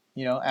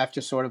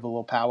 after sort of a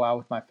little powwow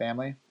with my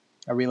family,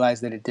 I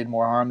realized that it did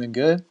more harm than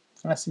good,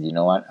 and I said, you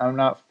know what? I'm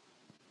not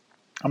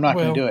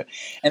going to do it.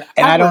 And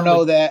I don't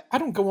know that I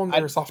don't go on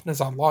there as often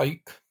as I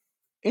like.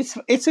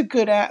 It's a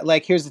good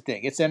like. Here's the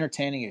thing: it's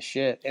entertaining as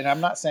shit, and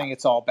I'm not saying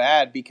it's all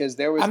bad because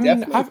there was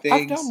definitely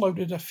things. I've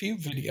downloaded a few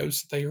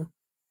videos there.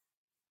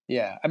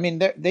 Yeah, I mean,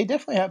 they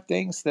definitely have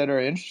things that are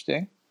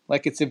interesting.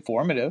 Like, it's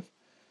informative.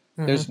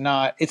 It's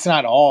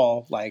not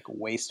all like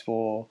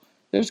wasteful.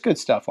 There's good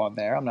stuff on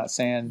there. I'm not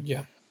saying.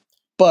 Yeah.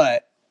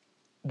 But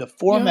the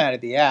format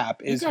of the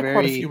app is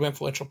quite a few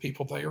influential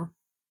people there.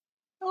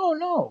 Oh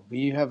no,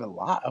 you have a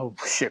lot. Oh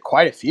shit,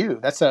 quite a few.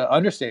 That's an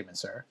understatement,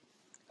 sir.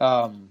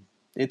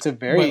 It's a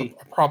very.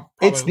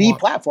 It's the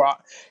platform.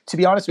 To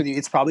be honest with you,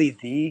 it's probably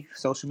the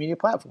social media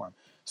platform.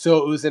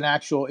 So it was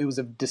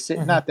a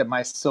decision. Not that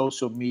my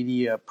social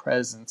media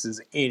presence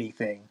is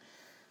anything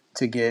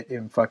to get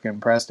fucking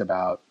impressed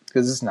about,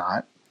 because it's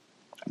not.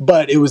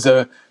 But it was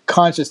a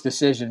conscious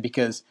decision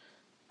because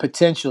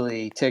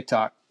potentially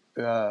TikTok,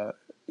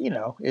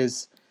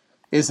 is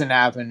an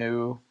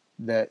avenue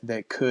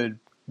that could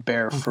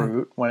bear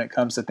fruit when it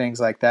comes to things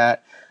like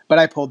that. But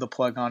I pulled the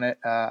plug on it.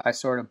 I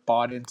sort of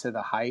bought into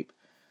the hype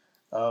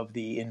of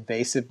the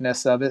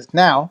invasiveness of it.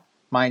 Now,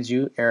 mind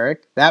you,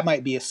 Eric, that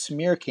might be a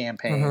smear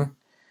campaign.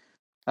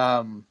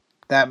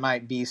 That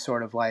might be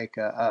sort of like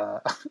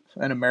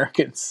an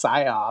American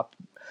psyop,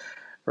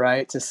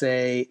 right? To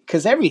say,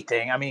 because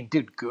everything, I mean,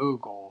 dude,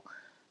 Google,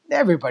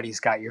 everybody's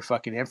got your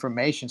fucking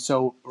information.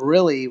 So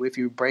really, if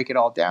you break it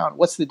all down,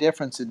 what's the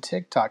difference in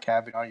TikTok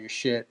having all your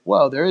shit?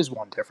 Well, there is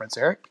one difference,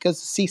 Eric, because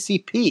the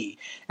CCP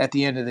at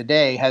the end of the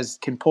day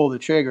can pull the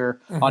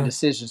trigger on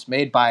decisions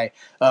made by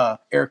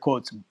air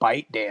quotes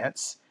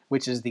ByteDance,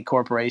 which is the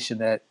corporation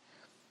that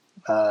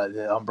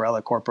the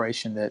umbrella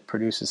corporation that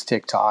produces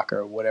TikTok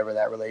or whatever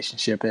that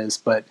relationship is.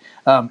 But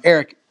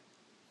Eric,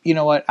 you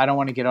know what? I don't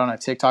want to get on a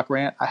TikTok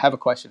rant. I have a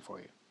question for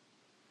you.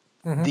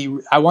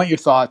 I want your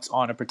thoughts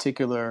on a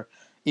particular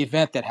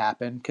event that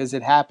happened, because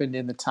it happened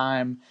in the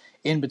time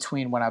in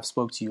between when I've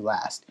spoke to you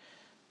last.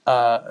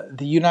 the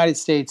United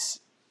States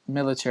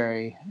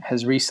military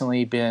has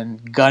recently been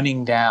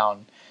gunning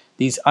down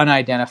these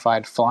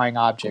unidentified flying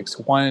objects,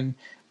 one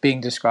being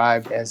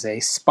described as a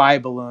spy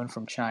balloon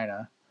from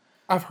China.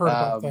 I've heard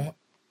about that.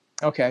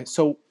 Okay,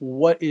 so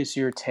what is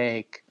your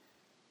take?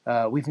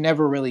 We've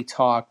never really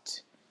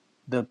talked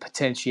the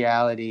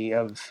potentiality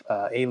of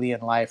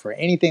alien life or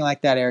anything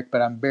like that, Eric,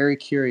 but I'm very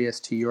curious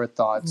to your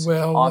thoughts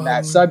Well, on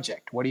that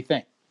subject. What do you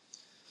think?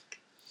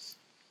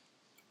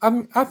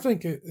 I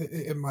think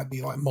it might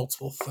be like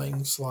multiple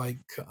things. Like,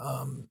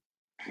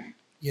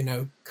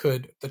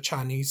 could the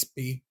Chinese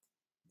be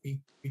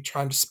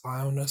trying to spy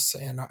on us,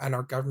 and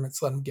our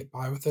governments let them get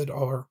by with it?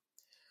 Or,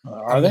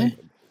 Are they?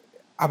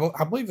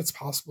 I believe it's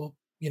possible.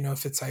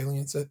 If it's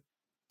aliens,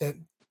 that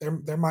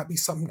there might be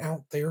something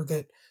out there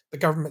that the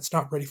government's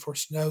not ready for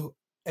us to know.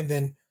 And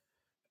then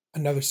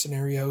another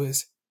scenario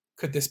is,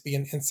 could this be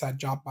an inside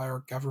job by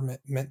our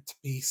government meant to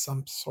be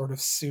some sort of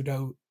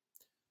pseudo,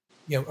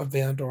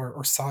 event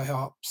or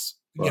psyops?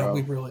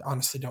 We really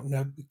honestly don't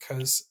know,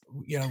 because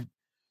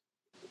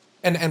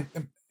and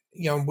and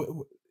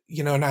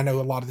I know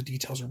a lot of the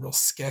details are real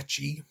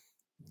sketchy,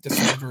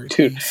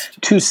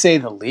 to say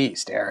the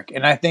least, Eric.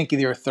 And I think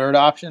your third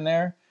option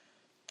there,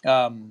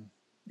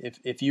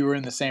 if you were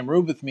in the same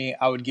room with me,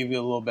 I would give you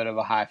a little bit of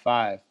a high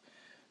five,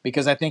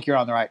 because I think you're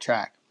on the right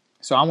track.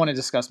 So I want to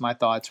discuss my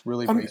thoughts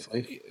really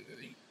briefly.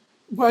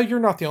 Well, you're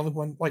not the only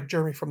one. Like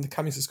Jeremy from the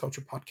Cummings is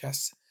Culture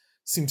podcast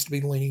seems to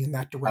be leaning in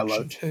that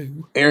direction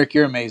too. Eric,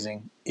 you're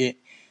amazing.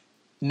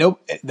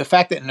 The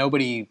fact that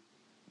nobody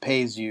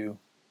pays you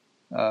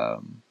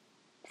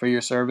for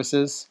your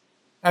services,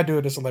 I do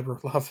it as a labor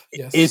of love.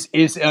 Yes,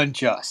 is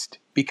unjust,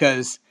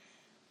 because,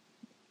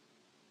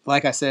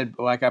 like I said,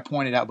 like I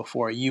pointed out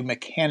before, you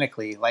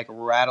mechanically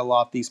rattle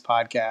off these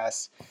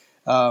podcasts.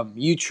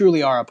 You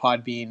truly are a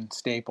Podbean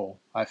staple,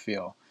 I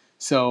feel.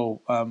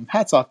 So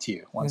hats off to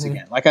you once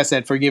again. Like I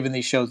said, for giving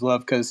these shows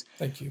love, because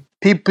thank you.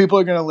 People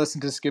are going to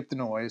listen to Skip the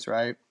Noise,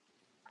 right?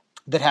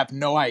 That have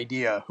no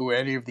idea who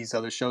any of these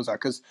other shows are.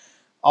 Because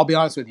I'll be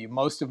honest with you,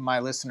 most of my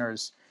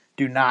listeners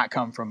do not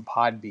come from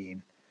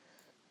Podbean.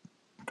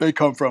 They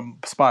come from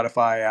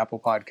Spotify, Apple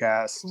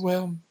Podcasts,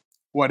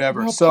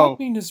 whatever. So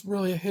Podbean is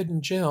really a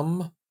hidden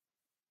gem.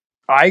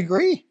 I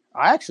agree.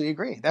 I actually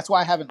agree. That's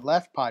why I haven't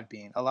left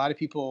Podbean. A lot of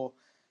people,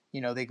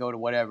 they go to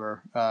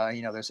whatever.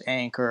 There's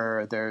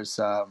Anchor. There's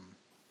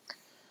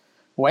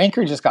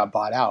Anchor just got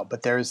bought out,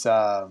 but there's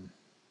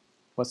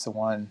what's the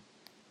one?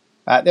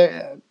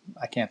 I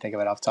can't think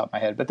of it off the top of my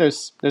head, but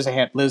there's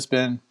a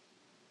Lisbon.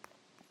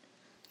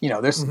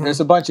 There's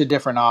a bunch of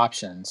different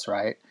options,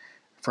 right,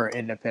 for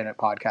independent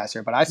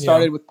podcaster. But I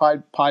started with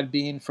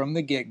Podbean from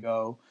the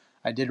get-go.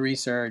 I did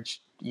research,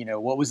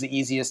 what was the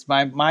easiest.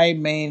 My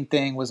main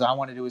thing was I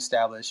wanted to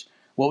establish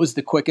what was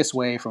the quickest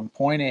way from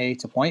point A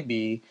to point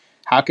B.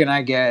 How can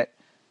I get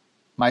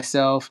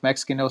myself,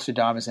 Mexican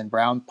Nostradamus, and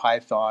Brown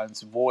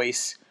Python's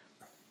voice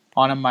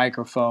on a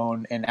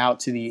microphone and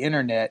out to the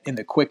internet in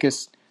the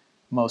quickest,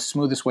 most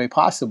smoothest way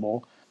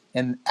possible?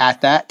 And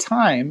at that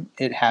time,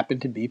 it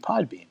happened to be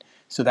Podbean.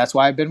 So that's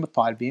why I've been with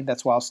Podbean.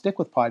 That's why I'll stick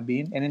with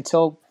Podbean. And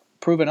until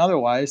proven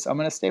otherwise, I'm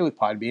going to stay with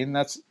Podbean.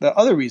 That's the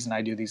other reason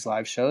I do these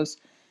live shows,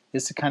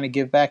 is to kind of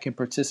give back and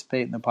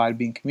participate in the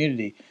Podbean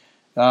community.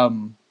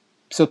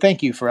 So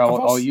thank you for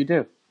all you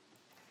do.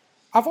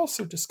 I've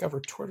also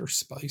discovered Twitter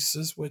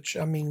Spaces, which,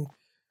 I mean,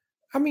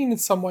 in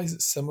some ways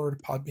it's similar to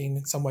Podbean,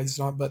 in some ways it's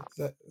not. But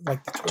the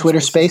Twitter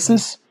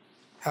Spaces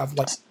have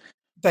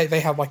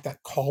they have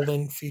that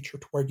call-in feature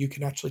to where you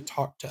can actually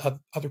talk to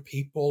other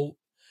people,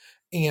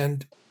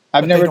 and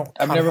I've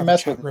never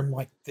messed with room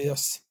like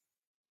this.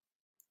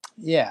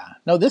 Yeah,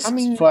 no, this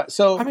is fun.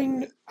 So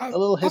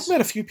I've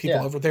met a few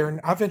people over there, and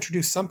I've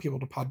introduced some people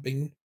to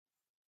Podbean.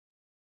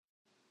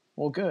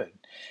 Well, good.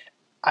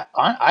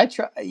 I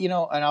try, and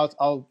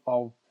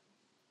I'll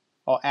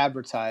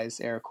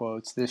advertise, air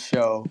quotes, this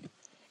show,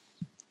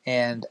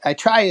 and I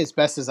try as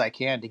best as I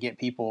can to get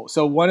people.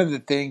 So one of the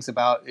things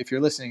about, if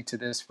you're listening to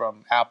this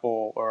from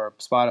Apple or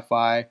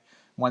Spotify,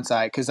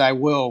 because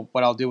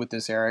what I'll do with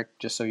this, Eric,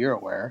 just so you're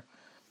aware,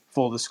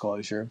 full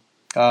disclosure,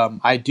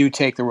 I do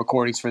take the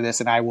recordings for this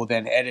and I will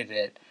then edit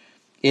it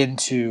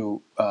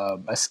into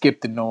a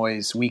Skip the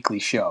Noise weekly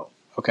show.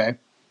 Okay.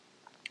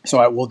 So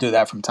I will do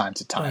that from time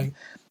to time,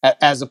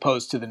 as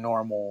opposed to the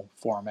normal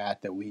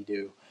format that we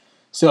do.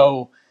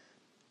 So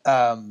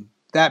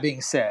that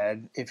being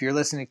said, if you're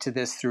listening to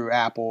this through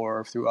Apple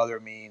or through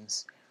other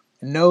means,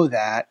 know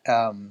that,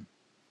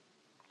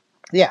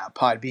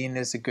 Podbean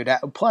is a good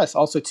app. Plus,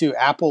 also, too,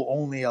 Apple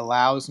only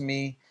allows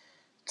me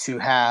to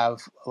have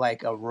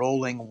a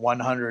rolling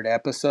 100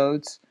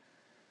 episodes.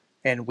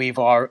 And we've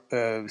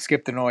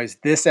skipped the noise.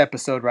 This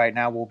episode right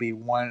now will be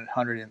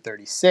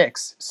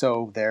 136.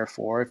 So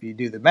therefore, if you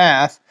do the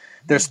math,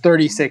 there's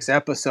 36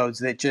 episodes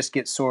that just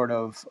get sort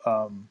of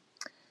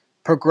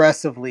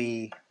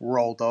progressively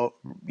rolled out.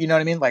 You know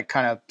what I mean?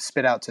 Kind of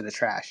spit out to the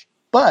trash.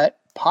 But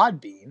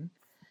Podbean,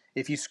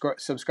 if you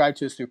subscribe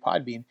to us through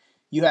Podbean,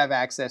 you have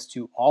access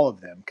to all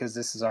of them, because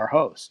this is our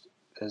host,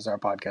 this is our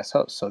podcast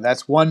host. So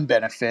that's one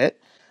benefit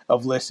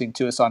of listening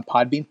to us on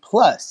Podbean.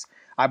 Plus,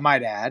 I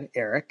might add,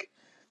 Eric,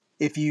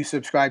 if you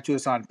subscribe to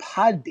us on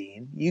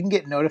Podbean, you can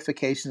get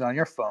notifications on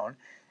your phone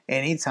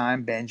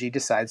anytime Benji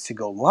decides to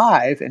go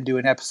live and do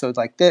an episode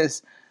like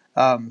this.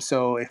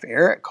 So if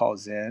Eric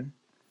calls in,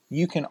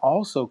 you can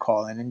also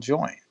call in and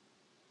join.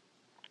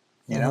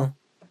 You know?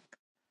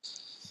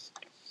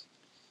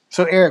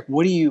 So Eric,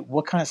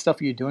 what kind of stuff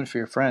are you doing for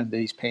your friend that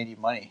he's paying you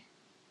money?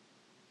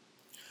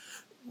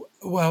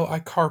 Well, I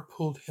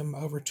carpooled him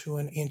over to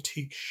an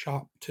antique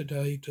shop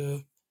today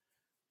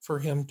for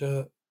him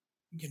to,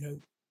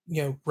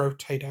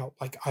 rotate out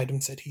like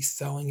items that he's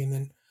selling, and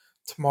then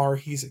tomorrow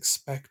he's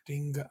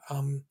expecting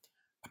a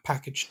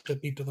package to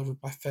be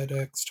delivered by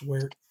FedEx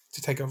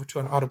to take over to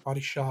an auto body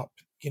shop.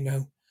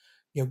 Getting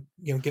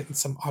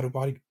some auto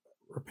body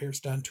repairs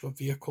done to a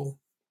vehicle.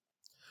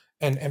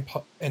 And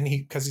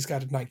because he's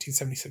got a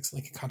 1976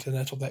 Lincoln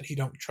Continental that he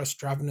don't trust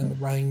driving in the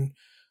rain,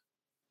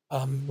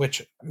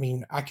 which I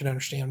mean I can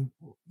understand,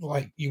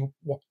 like you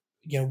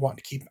want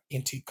to keep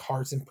antique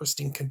cars in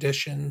pristine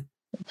condition.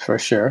 For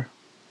sure.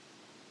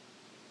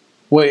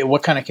 Wait,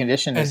 what kind of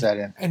condition is that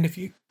in? And if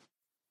you,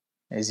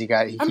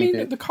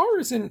 the car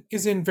is in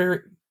very,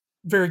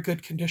 very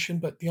good condition,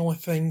 but the only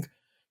thing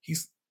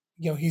he's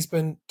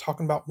been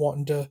talking about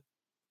wanting to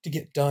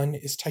get done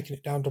is taking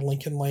it down to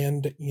Lincoln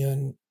Land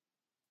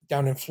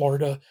down in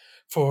Florida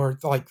for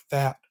like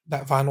that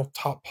vinyl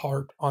top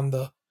part on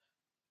the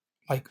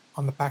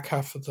back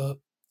half of the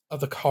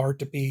car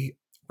to be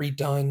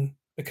redone,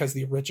 because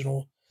the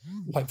original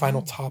like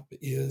vinyl top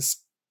is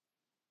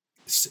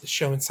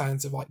showing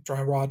signs of like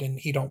dry rot, and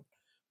he don't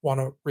want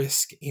to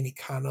risk any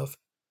kind of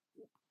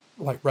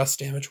like rust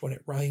damage when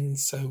it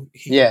rains. So and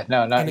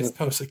it's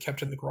mostly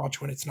kept in the garage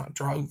when it's not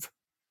drove.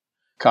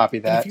 Copy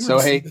that. And if you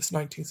were to see this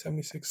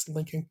 1976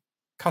 Lincoln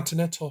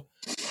Continental,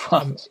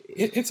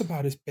 it's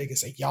about as big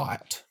as a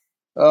yacht.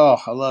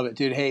 Oh, I love it,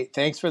 dude. Hey,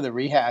 thanks for the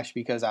rehash,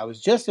 because I was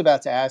just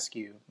about to ask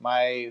you.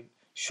 My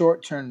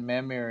short-term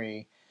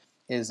memory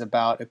is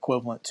about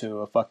equivalent to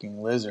a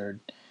fucking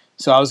lizard.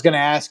 So I was going to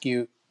ask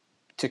you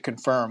to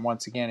confirm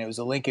once again. It was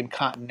a Lincoln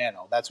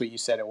Continental. That's what you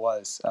said it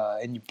was.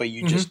 But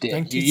you just did.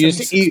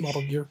 1976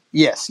 model year.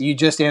 Yes, you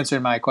just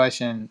answered my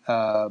question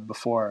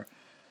before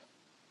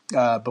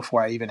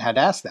I even had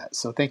asked that.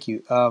 So thank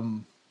you.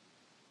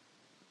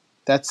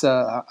 That's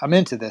I'm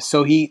into this.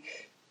 So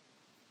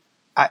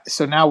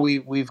so now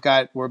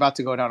we're about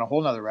to go down a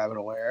whole nother rabbit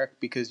hole, Eric,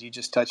 because you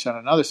just touched on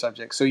another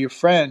subject. So your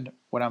friend,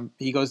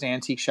 he goes to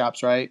antique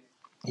shops, right?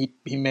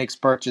 He makes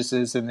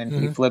purchases and then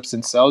he flips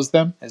and sells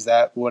them. Is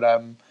that what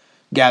I'm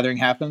gathering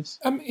happens?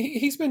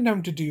 He's been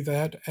known to do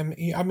that.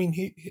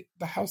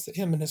 The house that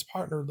him and his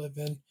partner live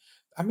in,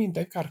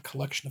 they've got a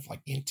collection of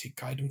like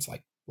antique items,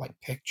 like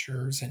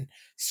pictures and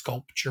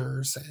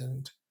sculptures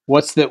and.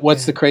 What's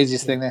the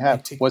craziest thing they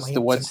have? What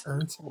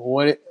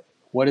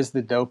is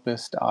the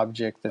dopest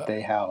object that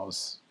they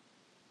house?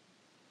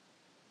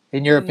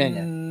 In your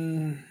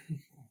opinion?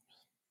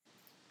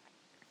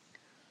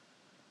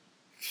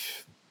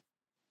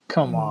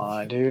 Come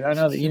on, dude. I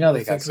know that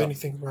they got something.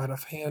 Anything right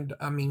offhand.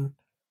 I mean,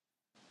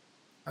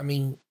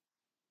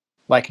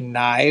 like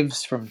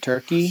knives from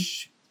Turkey.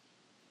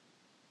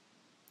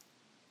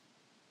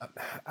 I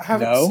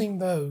haven't seen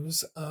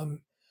those. I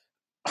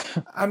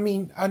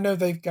know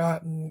they've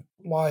gotten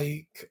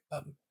like,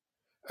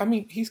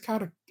 he's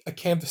got a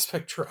canvas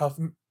picture of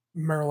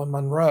Marilyn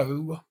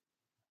Monroe.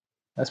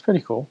 That's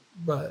pretty cool.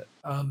 But,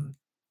 and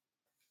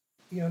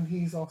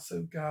he's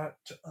also got,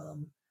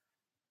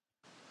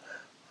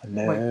 I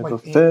never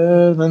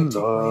fell in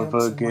love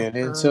again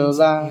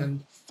until I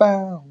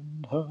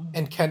found her.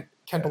 And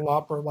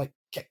candelabra, like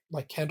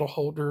candle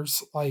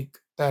holders, like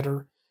that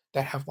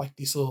have like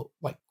these little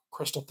like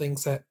crystal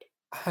things that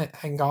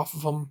hang off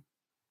of them.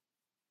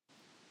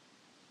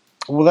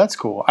 Well, that's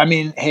cool.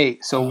 Hey,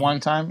 so one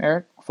time,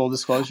 Eric, full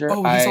disclosure.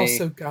 He's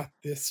also got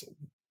this.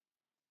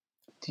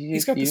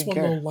 He's got this one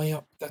little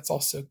lamp that's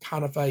also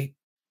kind of a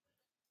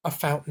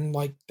fountain,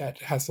 like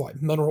that has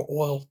like mineral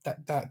oil.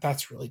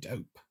 That's really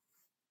dope.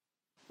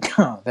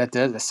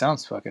 That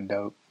sounds fucking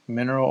dope.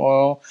 Mineral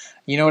oil.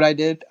 You know what I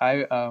did?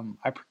 I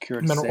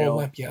procured mineral oil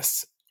lamp,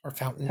 yes, or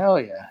fountain.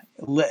 Hell yeah!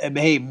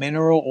 Hey,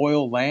 mineral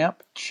oil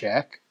lamp,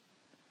 check.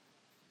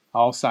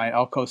 I'll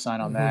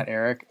co-sign on that,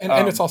 Eric.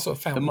 And it's also a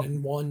fountain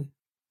in one.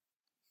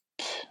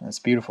 That's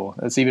beautiful.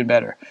 That's even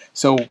better.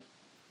 So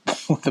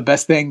the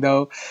best thing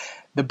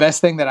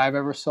that I've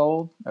ever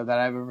sold or that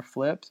I've ever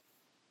flipped,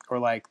 or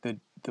like the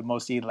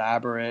most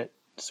elaborate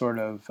sort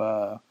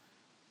of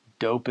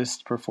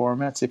dopest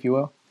performance, if you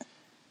will,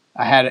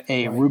 I had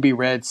a ruby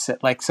red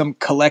set, like some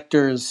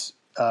collector's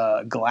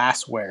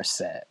glassware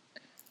set.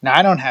 Now,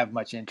 I don't have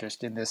much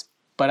interest in this,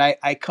 but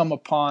I come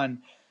upon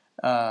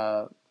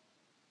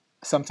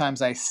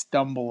sometimes I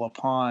stumble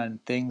upon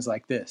things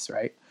like this,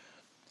 right?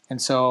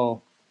 And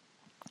so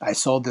I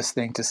sold this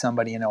thing to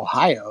somebody in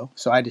Ohio,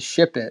 so I had to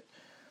ship it.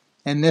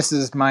 And this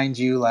is, mind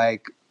you,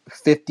 like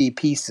 50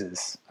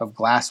 pieces of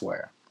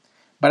glassware.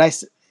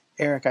 But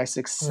Eric, I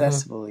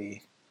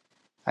successfully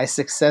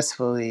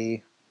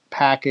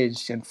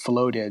packaged and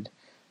floated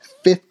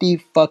 50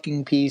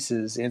 fucking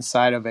pieces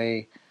inside of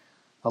a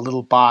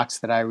little box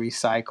that I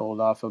recycled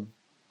off of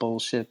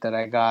bullshit that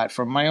I got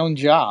from my own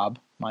job,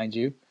 mind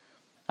you.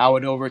 I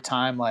would over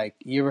time, like,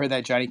 you ever heard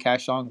that Johnny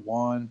Cash song,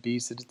 "One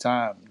piece at a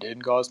time,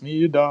 didn't cost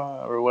me a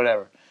dime," or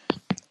whatever.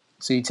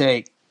 So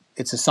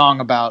it's a song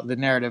about, the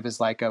narrative is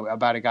like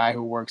about a guy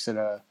who works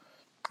at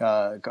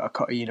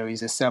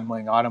he's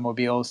assembling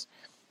automobiles.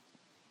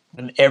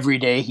 And every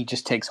day he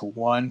just takes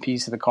one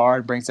piece of the car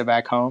and brings it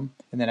back home.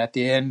 And then at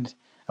the end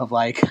of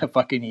like a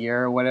fucking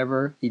year or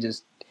whatever, he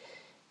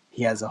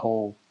has a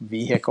whole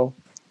vehicle.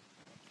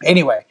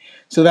 Anyway,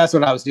 so that's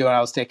what I was doing. I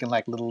was taking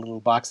like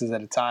little boxes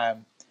at a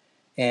time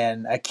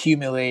and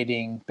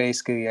accumulating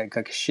basically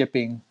like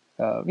shipping.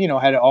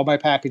 Had all my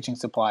packaging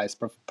supplies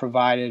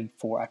provided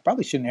for. I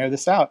probably shouldn't air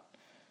this out,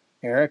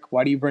 Eric.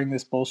 Why do you bring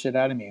this bullshit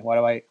out of me?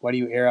 Why do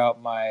you air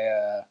out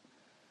my?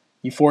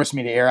 You force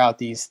me to air out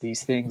these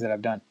things that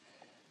I've done.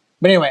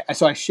 But anyway,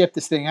 so I shipped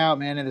this thing out,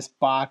 man, in this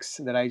box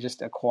that I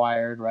just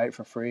acquired right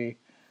for free,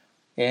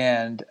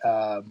 and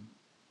I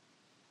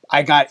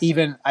got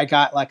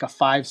like a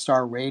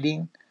 5-star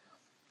rating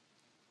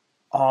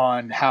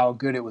on how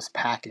good it was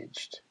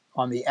packaged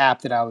on the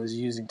app that I was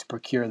using to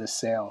procure the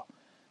sale.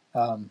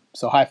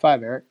 So high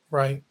five, Eric.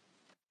 Right.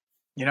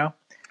 You know,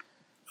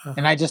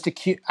 and I just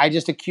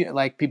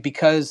like,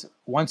 because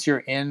once you're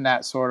in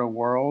that sort of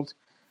world,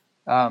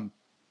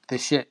 the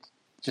shit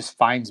just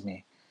finds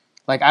me.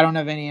 Like, I don't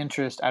have any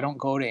interest. I don't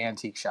go to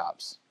antique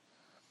shops.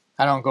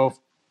 I don't go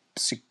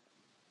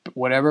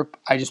whatever.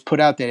 I just put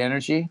out that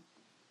energy,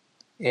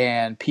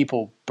 and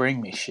people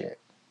bring me shit.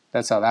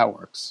 That's how that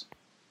works.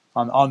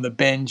 On the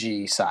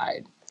Benji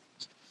side.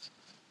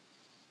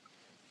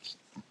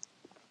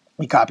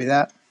 You copy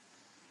that?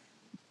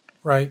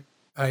 Right.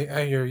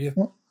 I hear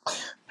you.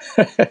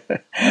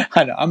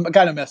 I know. I'm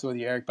kind of messing with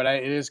you, Eric, but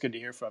it is good to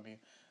hear from you.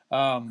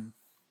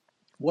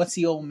 What's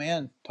the old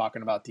man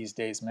talking about these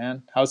days,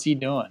 man? How's he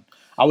doing?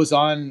 I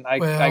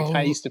kind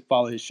of used to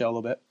follow his show a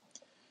little bit.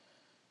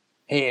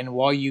 Hey, and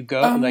while you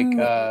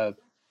go,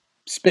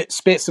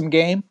 spit some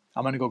game,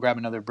 I'm going to go grab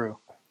another brew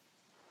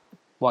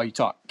while you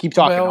talk. Keep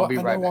talking. I'll be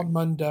right back. On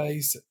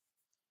Mondays,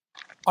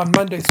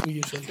 we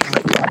usually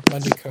have our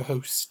Monday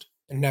co-host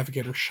and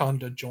navigator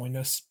Shonda join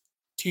us.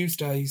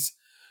 Tuesdays,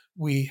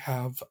 we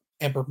have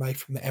Amber May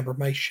from the Amber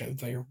May Show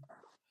there.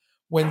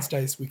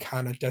 Wednesdays, we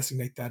kind of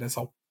designate that as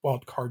a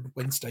wild card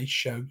Wednesday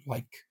show.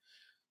 Like,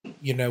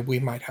 we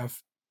might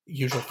have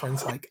usual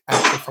friends like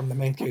Ashley from the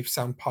Man Cave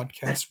Sound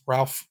podcast,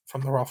 Ralph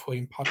from the Ralph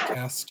William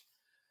podcast,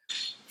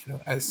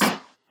 as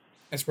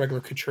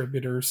regular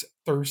contributors.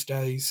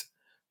 Thursdays,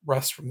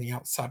 Russ from the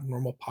Outside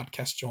Normal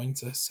podcast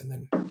joins us. And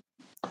then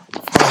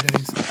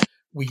Fridays,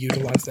 we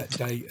utilize that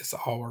day as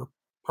our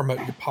Promote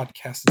Your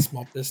Podcast and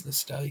Small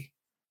Business Day.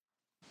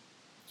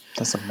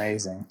 That's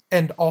amazing.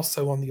 And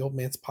also on the Old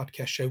Man's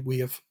Podcast Show, we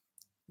have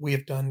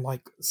done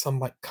like some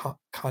like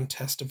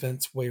contest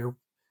events where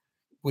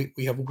we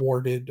have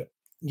awarded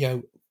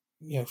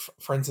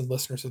friends and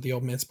listeners of the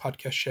Old Man's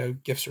Podcast Show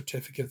gift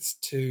certificates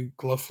to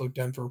Glowflow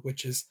Denver,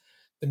 which is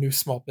the new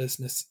small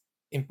business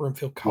in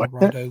Broomfield,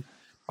 Colorado,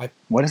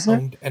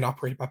 owned and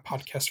operated by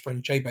podcast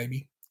friend J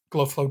Baby.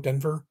 Glowflow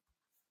Denver.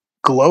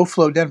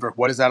 Glowflow Denver.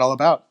 What is that all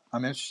about?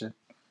 I'm interested.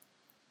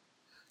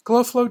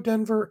 Glowflow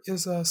Denver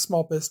is a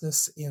small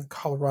business in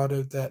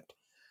Colorado that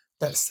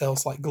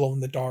sells like glow in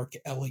the dark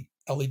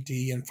LED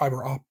and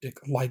fiber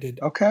optic lighted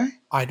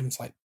items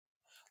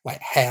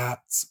like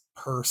hats,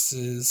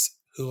 purses,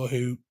 hula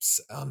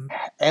hoops,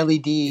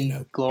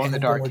 LED glow in the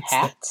dark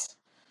hats.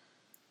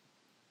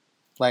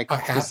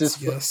 Hats, is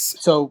this yes.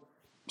 So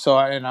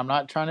and I'm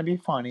not trying to be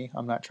funny.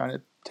 I'm not trying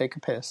to take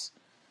a piss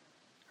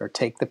or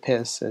take the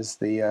piss, as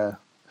the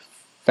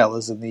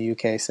fellas in the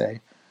UK say.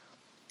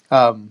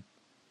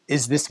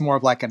 Is this more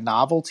of like a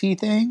novelty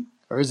thing,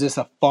 or is this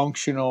a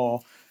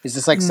functional? Is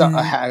this like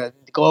a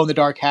glow in the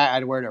dark hat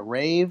I'd wear to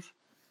rave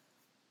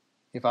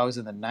if I was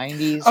in the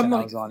 90s and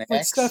I was on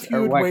X? Stuff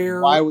you would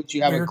wear. Why would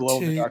you have a glow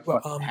in the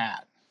dark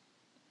hat?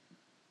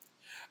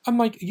 I'm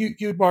like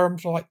you'd wear them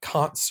to like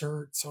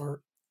concerts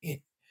or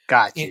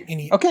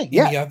any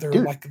other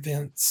like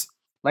events,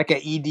 like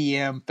an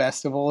EDM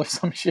festival or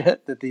some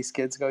shit that these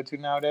kids go to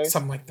nowadays.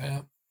 Something like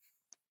that.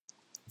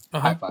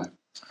 High five.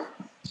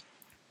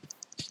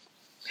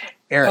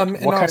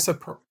 Eric, and also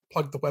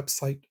plug the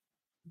website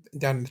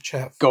down in the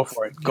chat. Go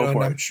for it.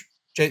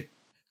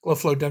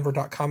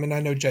 Glowflowdenver.com, and I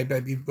know J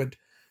Baby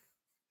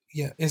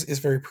is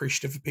very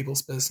appreciative of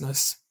people's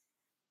business.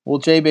 Well,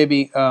 J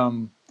Baby,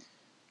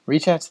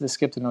 reach out to the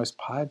Skip the Noise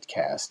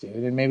podcast, dude,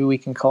 and maybe we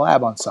can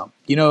collab on something.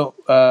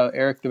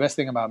 Eric, the best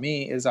thing about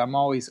me is I'm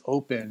always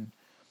open.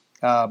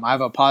 I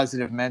have a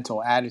positive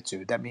mental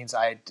attitude. That means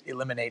I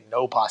eliminate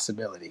no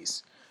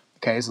possibilities.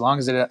 Okay, as long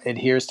as it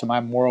adheres to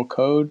my moral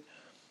code,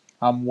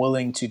 I'm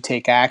willing to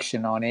take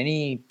action on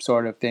any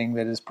sort of thing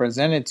that is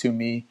presented to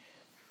me,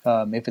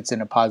 if it's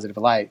in a positive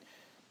light.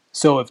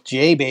 So if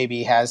J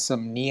Baby has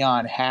some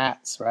neon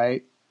hats,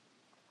 right,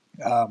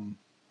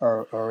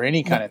 or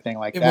any kind of thing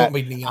like that, it won't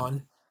be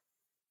neon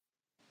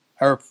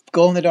or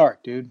glow in the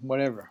dark, dude.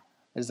 Whatever.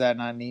 Is that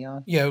not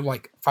neon? Yeah,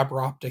 like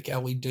fiber optic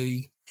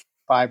LED.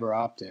 Fiber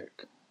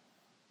optic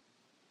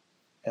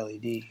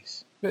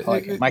LEDs. I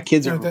like it. My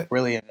kids are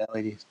really into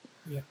LEDs.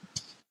 Yeah.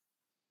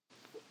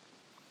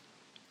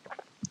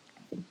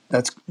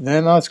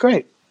 That's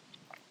great.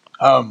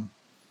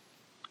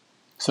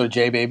 So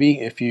Jay Baby,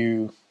 if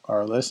you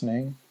are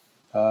listening,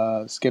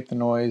 Skip the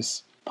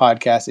Noise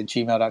podcast at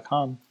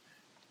gmail.com.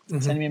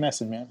 Send me a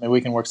message, man. Maybe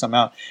we can work something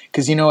out.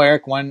 Because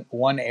Eric, one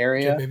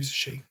area. Jay Baby's a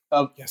she.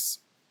 Yes.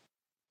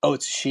 Oh,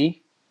 it's a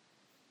she?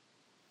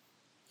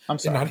 I'm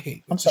sorry. Not a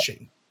he. It's a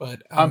she.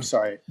 But I'm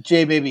sorry.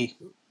 Jay Baby.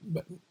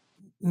 But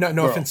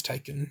no offense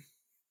taken.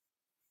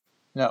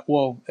 No,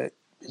 well,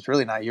 it's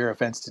really not your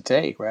offense to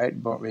take, right? You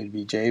want me to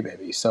be Jay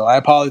Baby. So I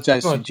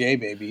apologize to Jay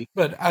Baby.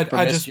 But I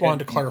just wanted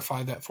to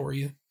clarify that for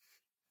you.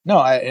 No,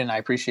 I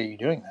appreciate you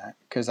doing that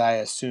because I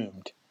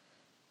assumed.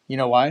 You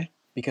know why?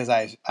 Because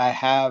I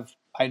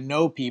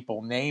know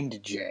people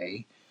named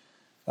Jay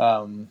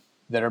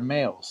that are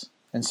males.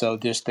 And so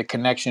just the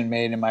connection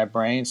made in my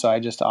brain, so I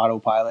just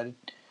autopiloted.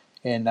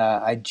 And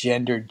I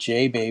gendered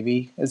Jay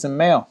Baby as a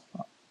male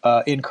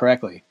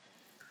incorrectly.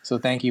 So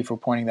thank you for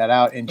pointing that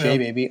out. And Jay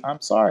Baby,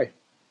 I'm sorry.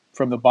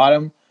 From the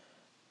bottom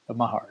of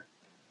my heart.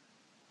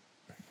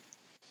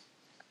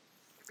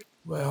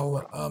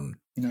 Well,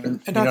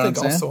 and I think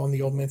also on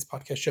the Old Man's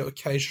Podcast show,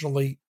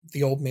 occasionally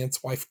the Old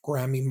Man's wife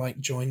Grammy might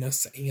join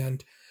us,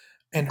 and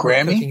her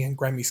cooking in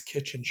Grammy's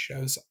kitchen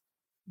shows.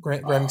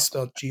 Grammy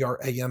spelled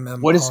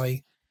Grammi. What is?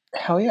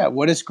 Hell yeah!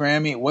 What's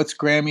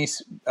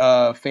Grammy's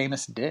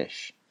famous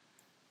dish?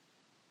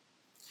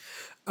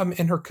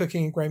 And her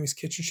cooking in Grammy's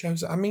kitchen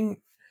shows. I mean,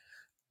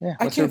 yeah.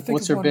 I can't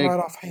think of one right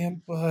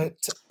offhand,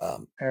 but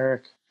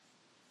Eric.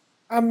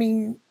 I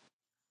mean,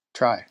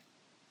 try.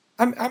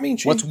 I mean,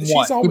 what's one?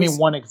 She's always, give me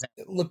one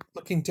example.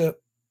 Looking to.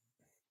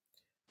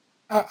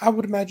 I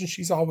would imagine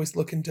she's always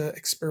looking to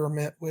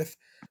experiment with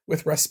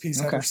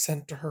recipes that are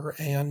sent to her,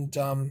 and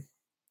and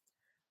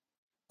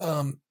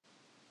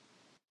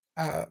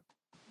I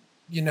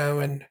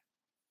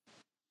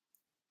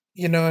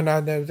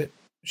know that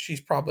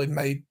she's probably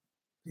made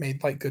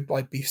like good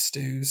like beef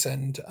stews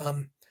and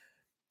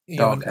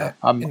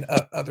and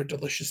other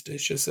delicious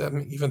dishes.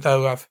 Even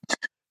though I've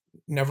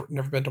never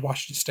been to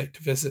Washington State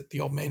to visit the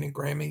Old Man and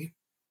Grammy.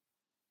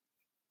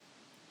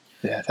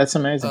 Yeah, that's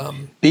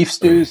amazing. Beef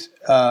stews.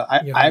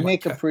 I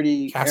make a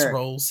pretty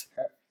casseroles.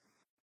 Eric,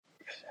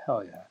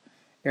 hell yeah,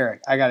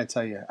 Eric! I got to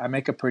tell you, I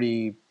make a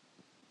pretty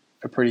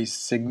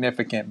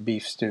significant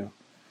beef stew.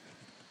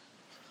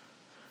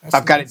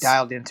 I've got it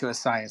dialed into a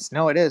science.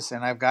 No, it is,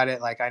 and I've got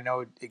it like I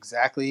know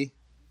exactly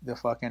the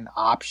fucking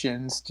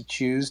options to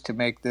choose to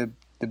make the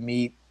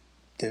meat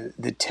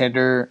the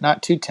tender,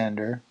 not too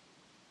tender.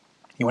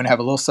 You want to have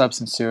a little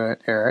substance to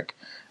it, Eric.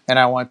 And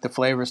I want the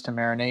flavors to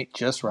marinate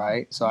just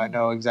right. So I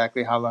know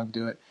exactly how long to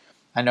do it.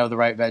 I know the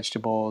right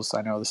vegetables.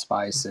 I know the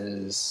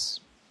spices.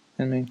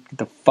 I mean, get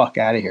the fuck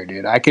out of here,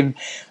 dude. I can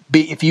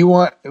be, if you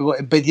want,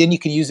 but then you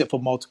can use it for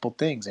multiple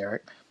things,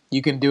 Eric.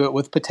 You can do it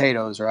with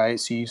potatoes, right?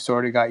 So you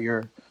sort of got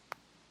your,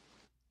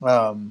 you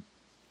know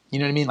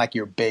what I mean? Like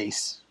your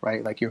base,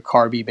 right? Like your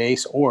carby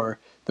base. Or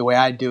the way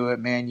I do it,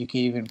 man, you can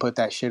even put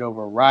that shit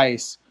over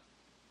rice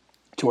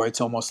to where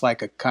it's almost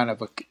like a kind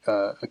of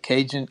a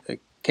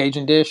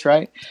Cajun dish,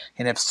 right?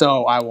 And if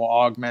so, I will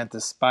augment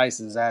the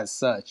spices as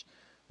such.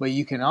 But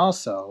you can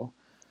also,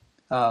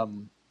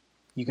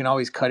 you can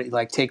always cut it,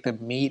 like take the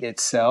meat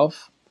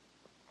itself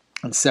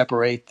and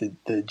separate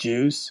the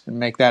juice and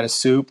make that a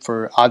soup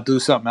I'll do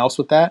something else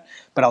with that.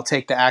 But I'll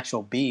take the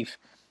actual beef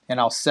and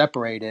I'll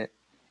separate it,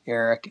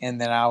 Eric,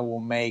 and then I will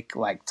make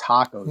like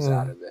tacos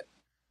out of it.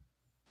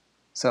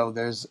 So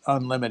there's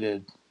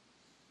unlimited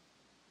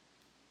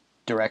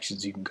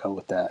directions you can go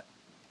with that.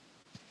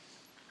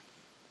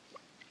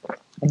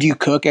 Do you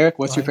cook, Eric?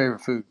 What's your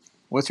favorite food?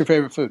 What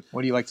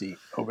do you like to eat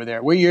over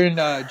there? Well, you're in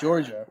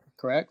Georgia,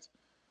 correct?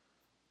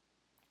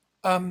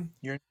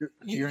 You're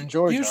in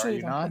Georgia, usually, are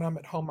you not? When I'm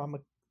at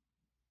home,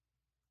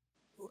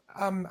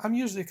 I'm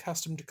usually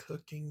accustomed to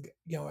cooking,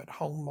 at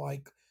home,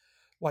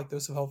 like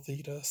those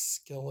Velveeta,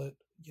 Skillet,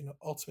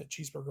 Ultimate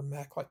Cheeseburger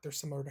Mac, like there's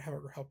some other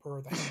Hamburger Helper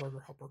or the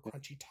Hamburger Helper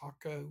Crunchy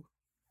Taco.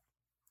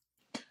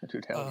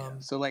 Dude, hell yeah.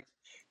 So like,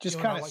 just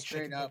kind of like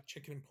straight up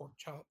chicken and pork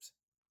chops.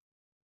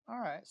 All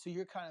right, so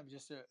you're kind of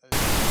just details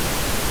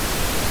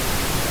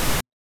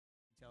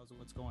of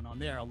what's going on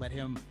there. I'll let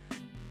him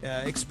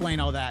explain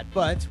all that.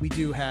 But we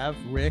do have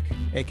Rick,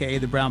 aka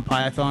the Brown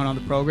Python, on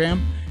the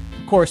program.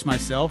 Of course,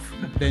 myself,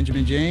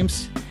 Benjamin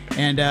James,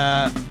 and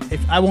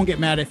if I won't get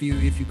mad if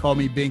you call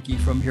me Binky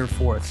from here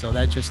forth. So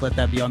just let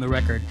that be on the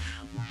record.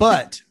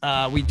 But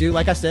we do,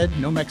 like I said,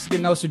 no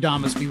Mexican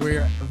Nostradamus. We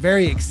were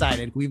very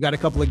excited. We've got a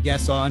couple of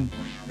guests on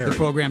the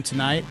program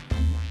tonight.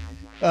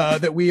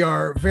 That we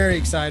are very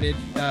excited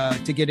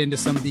to get into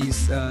some of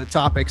these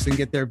topics and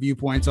get their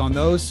viewpoints on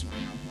those.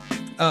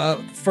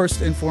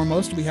 First and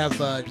foremost, we have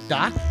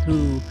Doc,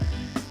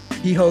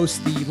 he hosts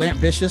the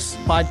Lampvicious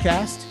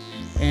podcast,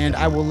 and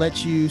I will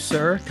let you,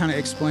 sir, kind of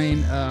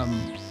explain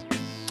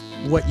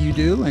what you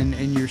do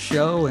and your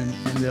show and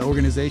the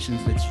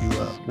organizations that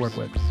you work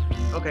with.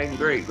 Okay,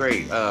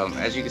 great.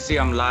 As you can see,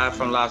 I'm live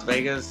from Las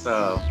Vegas.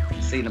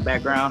 See in the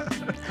background.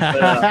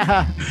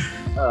 But,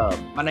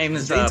 my name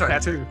is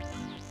Patrick.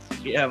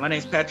 Yeah, my name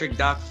is Patrick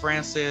Doc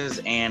Francis,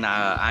 and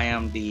I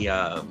am the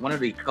one of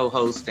the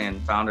co-hosts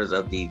and founders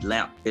of the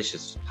Lamp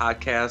Vicious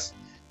podcast,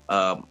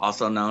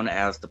 also known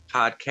as the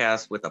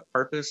Podcast with a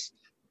Purpose.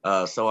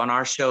 So on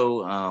our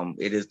show,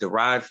 it is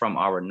derived from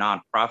our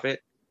nonprofit,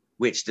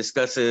 which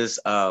discusses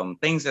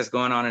things that's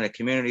going on in the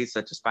community,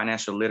 such as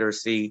financial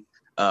literacy,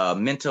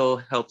 mental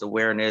health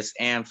awareness,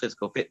 and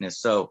physical fitness.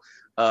 So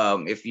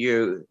if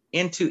you're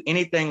into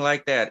anything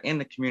like that in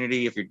the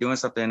community, if you're doing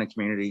something in the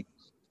community,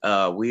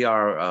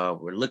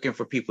 we're looking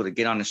for people to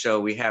get on the show.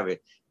 We have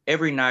it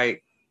every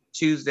night,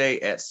 Tuesday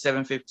at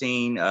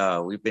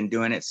 7:15. We've been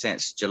doing it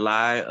since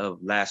July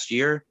of last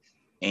year.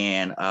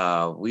 And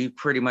we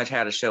pretty much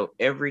had a show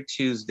every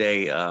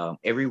Tuesday,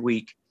 every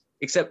week,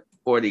 except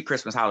for the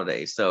Christmas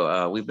holidays.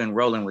 So we've been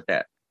rolling with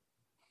that.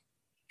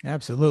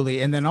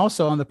 Absolutely. And then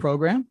also on the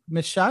program,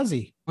 Miss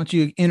Shazi, why don't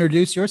you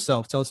introduce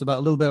yourself? Tell us a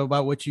little bit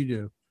about what you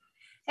do.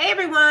 Hey,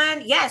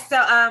 everyone. Yes. So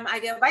I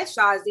go by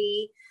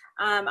Shazi.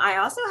 I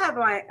also have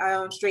my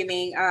own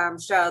streaming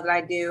show that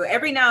I do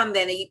every now and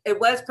then. It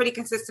was pretty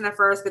consistent at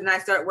first, but then I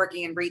started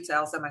working in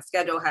retail. So my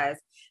schedule has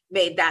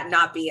made that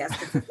not be as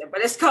consistent,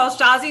 but it's called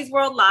Shazi's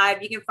World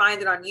Live. You can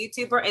find it on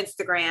YouTube or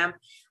Instagram.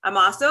 I'm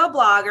also a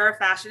blogger,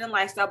 fashion and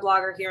lifestyle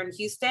blogger here in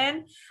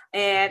Houston.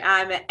 And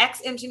I'm an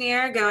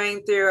ex-engineer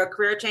going through a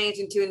career change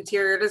into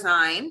interior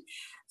design.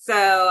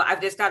 So I've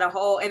just got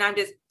and I'm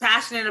just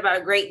passionate about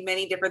a great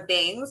many different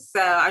things.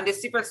 So I'm just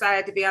super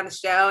excited to be on the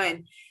show.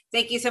 And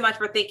thank you so much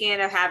for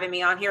thinking of having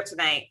me on here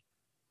tonight.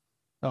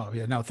 Oh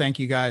yeah, no, thank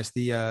you guys.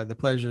 The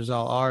pleasure is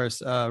all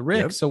ours.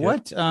 Rick,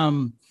 what,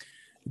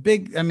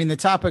 the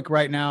topic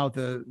right now,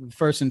 the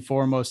first and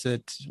foremost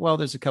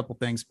there's a couple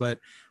things, but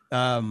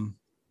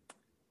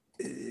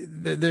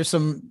there's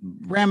some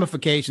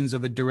ramifications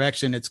of a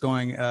direction it's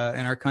going in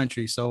our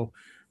country. So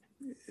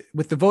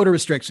with the voter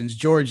restrictions,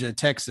 Georgia,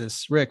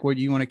 Texas, Rick, where do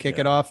you want to kick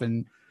it off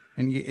and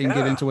get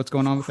into what's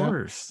going on with that? Of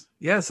course.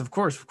 Yes, of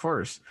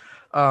course.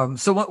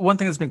 So one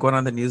thing that's been going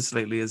on in the news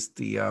lately is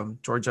the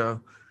Georgia,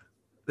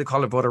 they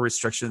call it voter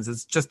restrictions.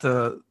 It's just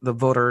the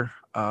voter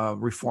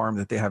reform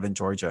that they have in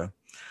Georgia.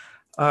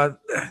 One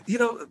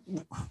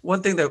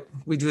thing that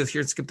we do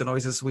here at Skip the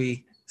Noise is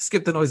we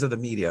skip the noise of the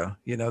media,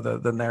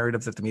 the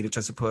narrative that the media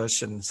tries to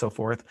push and so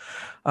forth.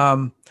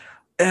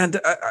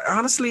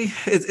 Honestly,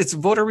 it's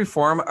voter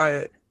reform.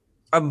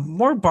 I'm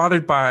more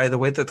bothered by the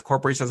way that the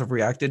corporations have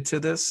reacted to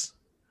this.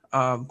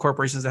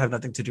 Corporations that have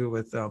nothing to do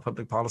with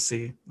public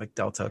policy, like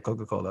Delta,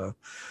 Coca-Cola,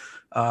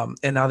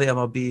 and now the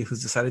MLB,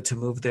 who's decided to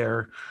move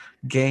their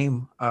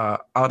game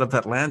out of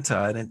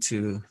Atlanta and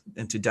into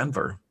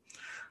Denver.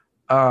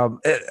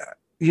 Just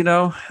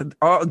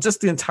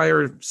the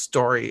entire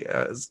story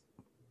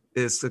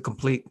is a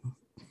complete,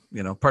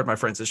 pardon my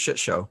friends, a shit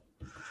show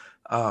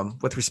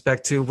with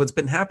respect to what's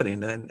been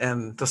happening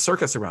and the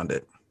circus around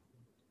it.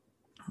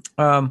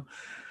 Some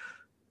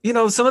of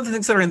the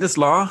things that are in this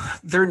law,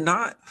 they're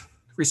not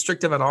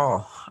restrictive at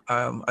all.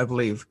 I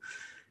believe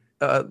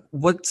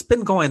what's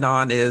been going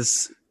on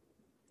is,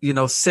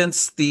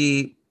 since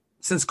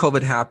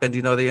COVID happened,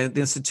 they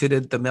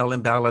instituted the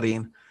mail-in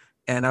balloting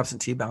and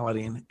absentee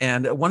balloting.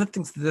 And one of the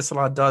things that this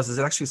law does is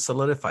it actually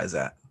solidifies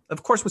that,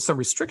 of course, with some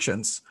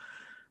restrictions,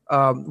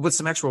 with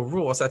some actual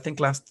rules. I think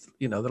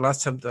the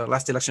last time the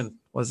last election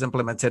was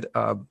implemented,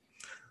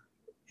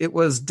 it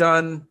was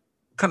done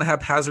kind of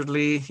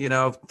haphazardly,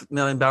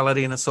 mail-in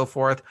balloting and so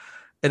forth.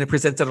 And it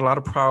presented a lot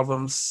of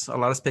problems, a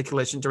lot of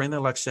speculation during the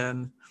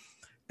election.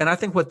 And I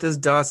think what this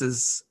does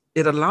is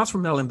it allows for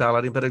mail-in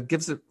balloting, but it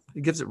gives it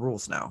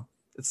rules now.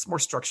 It's more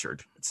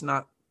structured. It's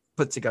not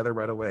put together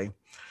right away.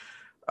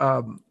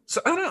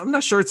 So I'm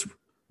not sure it's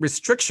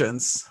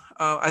restrictions.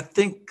 I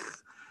think,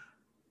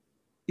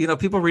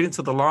 people read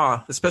into the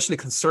law, especially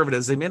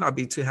conservatives, they may not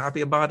be too happy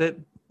about it,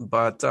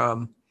 but,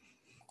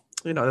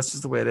 that's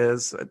just the way it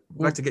is. I'd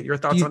like to get your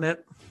thoughts on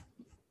it.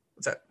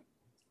 What's that?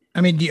 I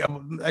mean,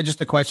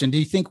 just a question. Do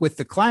you think with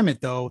the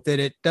climate, though, that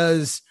it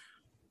does,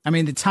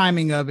 the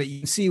timing of it, you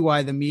can see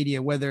why the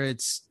media, whether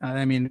it's,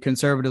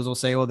 conservatives will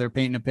say, oh, they're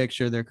painting a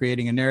picture, they're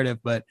creating a narrative.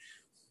 But,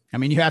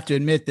 you have to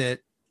admit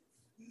that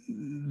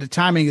the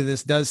timing of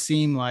this does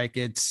seem like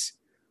it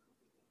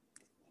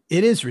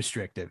is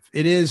restrictive.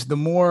 It is the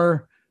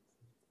more,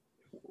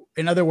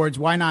 in other words,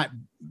 why not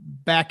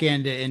back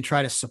end it and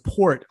try to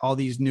support all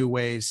these new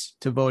ways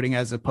to voting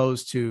as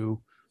opposed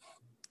to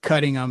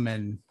cutting them?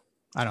 And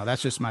I don't know,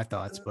 that's just my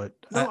thoughts, but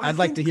I'd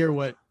like to hear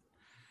what.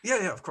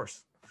 Yeah, of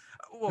course.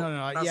 Well,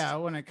 I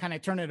want to kind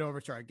of turn it over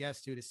to our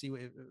guest too, to see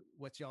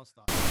what's y'all's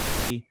thoughts.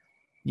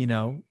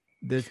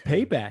 There's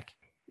payback.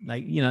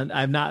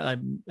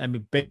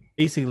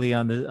 Basically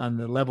on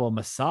the level of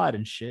Mossad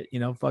and shit,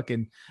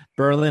 fucking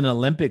Berlin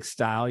Olympic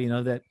style,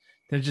 that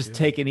they're just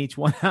taking each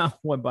one out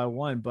one by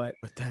one. But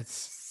that's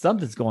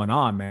something's going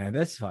on, man.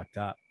 That's fucked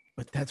up.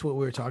 But that's what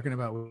we were talking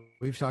about.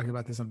 We've talked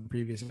about this on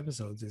previous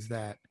episodes, is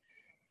that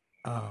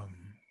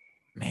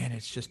man,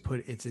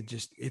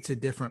 it's a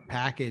different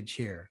package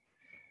here,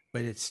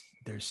 but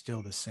they're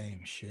still the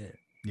same shit.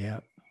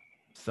 Yeah.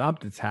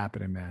 Something's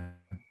happening, man.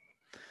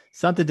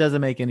 Something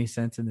doesn't make any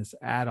sense in this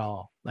at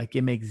all. Like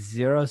it makes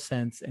zero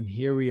sense. And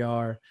here we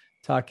are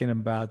talking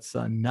about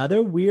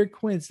another weird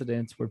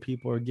coincidence where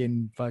people are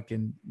getting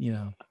fucking,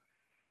 and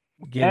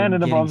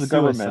it involves the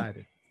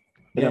government.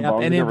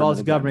 And it involves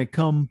the government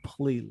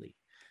completely,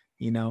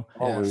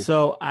 Always.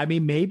 So I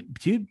mean,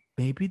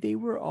 maybe they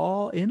were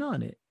all in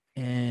on it,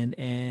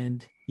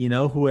 and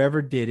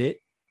whoever did it,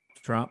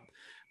 Trump,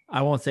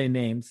 I won't say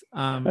names,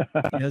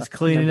 is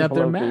cleaning up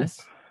their mess.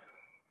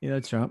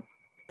 Trump,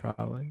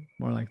 probably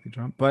more likely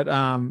Trump, but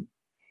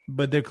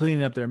they're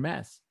cleaning up their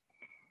mess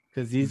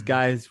because these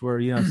guys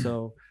were, it's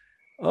a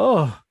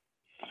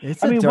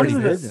dirty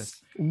business.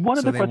 One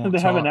of the questions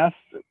they haven't asked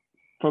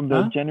from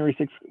the January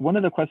 6th, one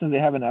of the questions they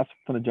haven't asked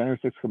from the January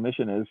 6th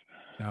commission is,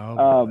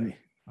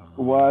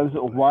 was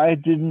why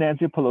didn't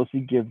Nancy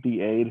Pelosi give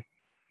the aid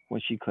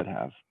when she could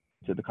have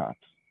to the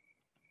cops?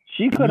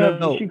 She could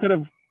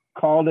have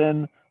called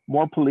in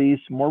more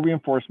police, more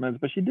reinforcements,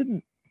 but she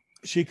didn't.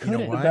 She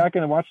couldn't sit back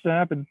and watch it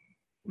happen.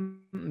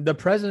 The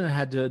president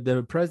had to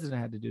do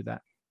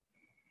that.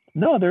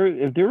 No,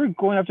 if they were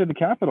going after the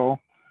Capitol,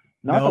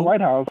 not the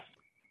White House.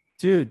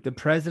 Dude, the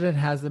president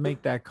has to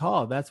make that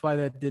call. That's why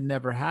that didn't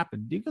ever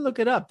happen. You can look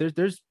it up.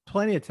 There's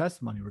plenty of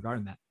testimony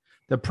regarding that.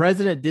 The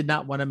president did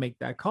not want to make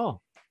that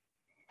call,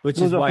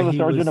 which is why the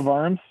sergeant of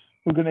arms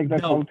who could make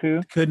that call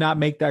too. Could not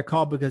make that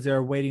call because they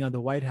were waiting on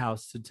the White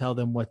House to tell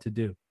them what to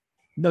do.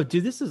 No,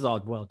 dude, this is all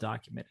well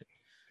documented.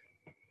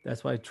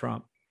 That's why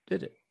Trump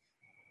did it.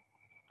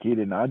 He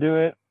did not do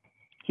it.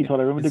 He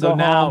told everyone to go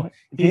now home.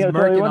 He's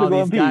murking all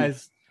these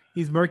guys.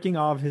 He's murking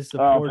all of his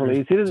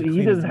supporters.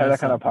 He doesn't have that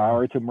kind of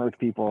power to murk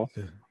people.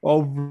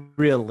 Oh,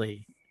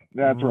 really?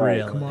 That's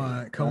right. Come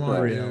on,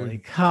 really?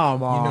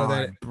 Come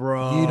on,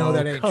 bro. You know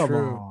that ain't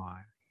true.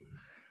 On.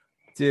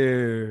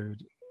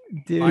 Dude.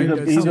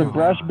 He's a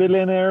brush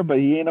billionaire, but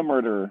he ain't a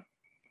murderer.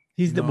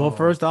 Well,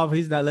 first off,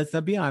 he's not. Let's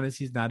not be honest.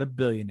 He's not a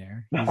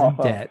billionaire. He's in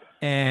debt.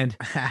 And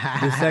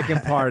the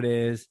second part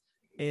is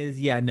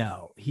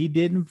he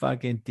didn't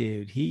fucking,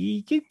 dude.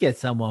 He could get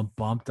someone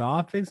bumped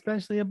off,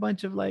 especially a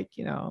bunch of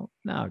no,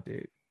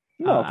 dude.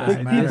 Do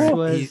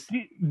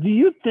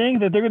you think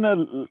that they're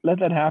gonna let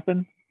that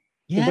happen?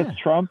 Yeah. If it's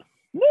Trump?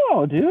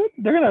 No, dude.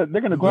 They're gonna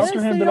go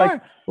after him.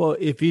 Well,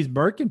 if he's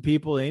murking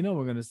people, they know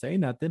we're gonna say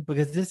nothing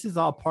because this is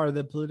all part of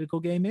the political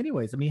game,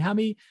 anyways. I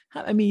mean,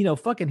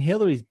 fucking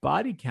Hillary's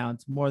body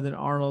counts more than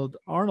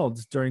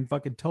Arnold's during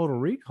fucking Total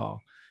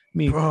Recall. I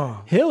mean,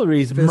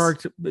 Hillary's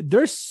murked.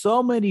 There's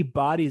so many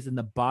bodies in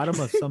the bottom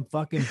of some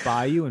fucking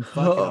bayou in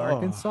fucking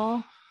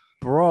Arkansas,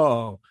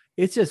 bro.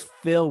 It's just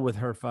filled with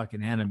her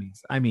fucking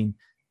enemies. I mean,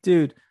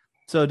 dude.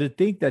 So to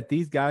think that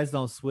these guys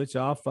don't switch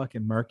off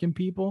fucking murking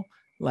people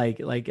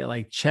like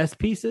chess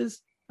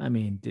pieces. I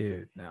mean,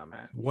 dude, no,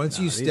 man. Once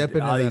you step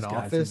into that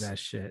office, that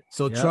shit.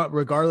 So Trump,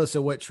 regardless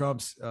of what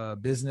Trump's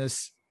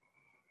business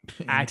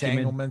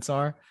entanglements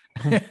are,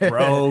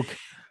 broke.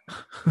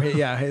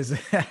 Yeah,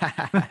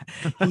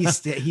 he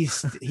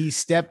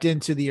stepped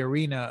into the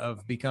arena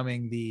of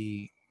becoming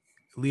the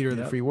leader of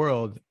the free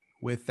world.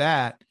 With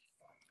that,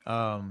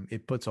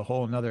 it puts a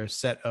whole nother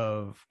set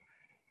of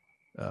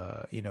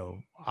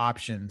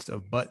options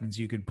of buttons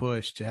you can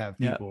push to have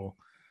people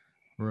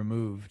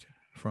removed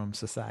from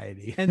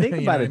society. And think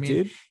about it,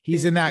 dude.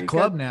 He's in that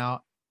club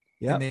now,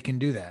 and they can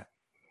do that.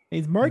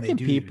 He's murking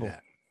people.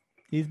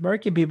 He's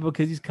murking people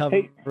because he's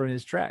covering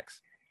his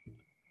tracks.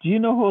 Do you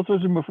know who else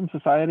was removed from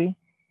society?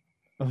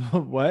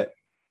 What?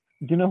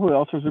 Do you know who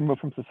else was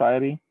removed from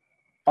society?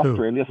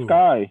 Australia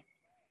Sky.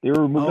 They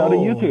were removed out of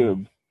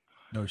YouTube.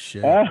 No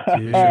shit.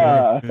 Pretty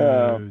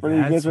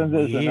good transition.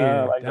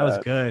 That was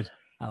good.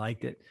 I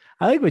liked it.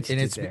 I like what you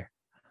did there.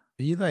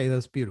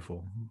 That's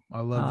beautiful. I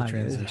love the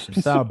transition.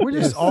 We're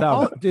just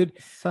dude.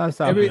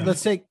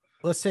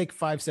 Let's take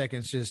 5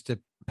 seconds just to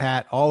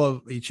pat all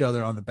of each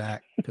other on the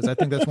back, because I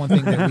think that's one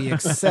thing that we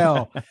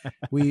excel.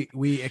 We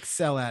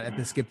excel at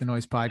the Skip the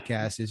Noise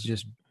podcast is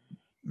just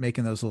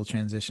making those little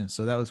transitions.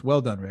 So that was well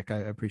done, Rick. I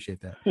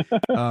appreciate that.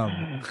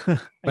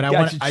 But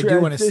I do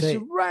want to say,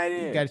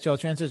 got to show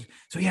transition.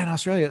 So in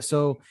Australia,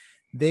 so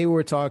they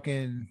were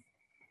talking.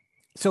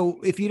 So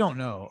if you don't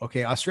know,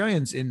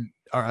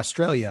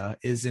 Australia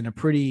is in a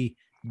pretty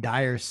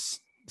dire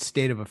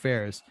state of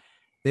affairs.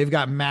 They've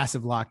got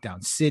massive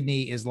lockdowns.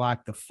 Sydney is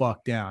locked the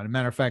fuck down. As a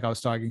matter of fact, I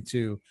was talking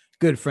to a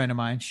good friend of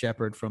mine,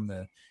 Shepard from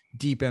the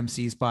Deep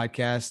MCs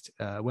podcast.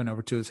 Went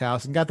over to his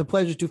house and got the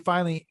pleasure to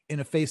finally, in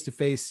a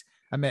face-to-face,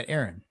 I met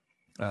Aaron,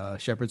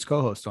 Shepard's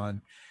co-host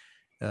on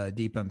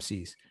Deep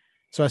MCs.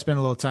 So I spent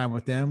a little time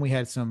with them. We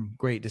had some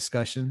great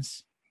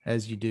discussions,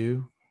 as you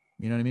do.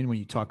 You know what I mean? When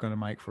you talk on a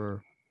mic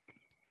for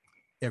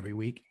every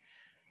week.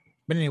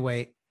 But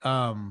anyway,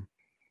 I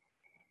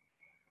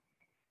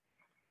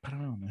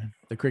don't know, man.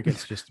 The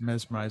crickets just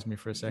mesmerized me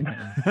for a second.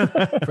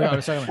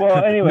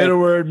 Well, anyway, middle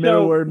word.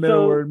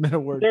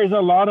 There's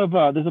a lot of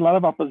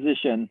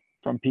opposition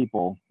from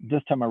people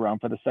this time around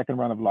for the second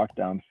round of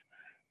lockdowns.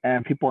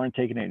 and people aren't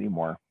taking it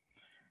anymore.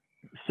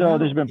 So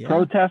there's been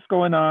protests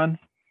going on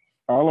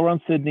all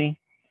around Sydney,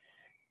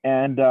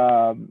 and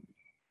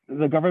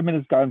the government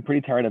has gotten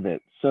pretty tired of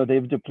it. So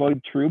they've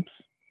deployed troops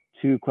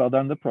to quell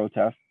down the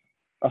protests,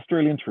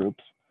 Australian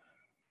troops.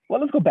 Well,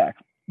 let's go back.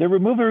 They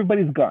removed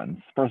everybody's guns,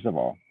 first of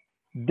all.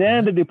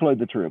 Then they deployed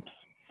the troops.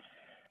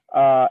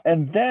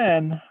 And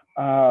then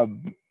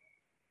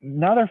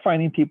now they're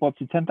fining people up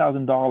to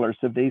 $10,000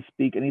 if they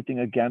speak anything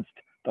against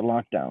the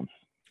lockdowns.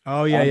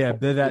 Oh yeah.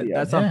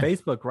 That's on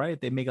Facebook, right?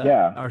 They make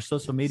our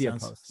social media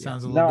posts.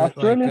 Sounds a little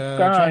bit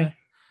like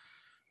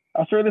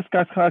Australia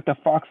Sky's kind of like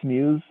the Fox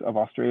News of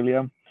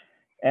Australia,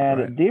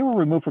 and they were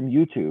removed from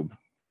YouTube.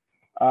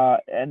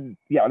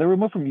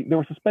 They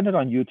were suspended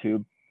on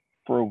YouTube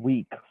for a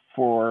week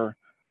for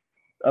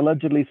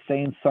allegedly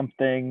saying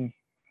something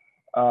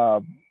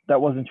that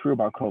wasn't true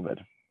about COVID.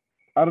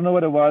 I don't know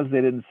what it was.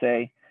 They didn't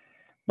say,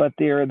 but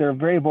they're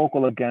very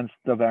vocal against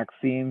the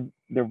vaccine.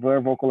 They're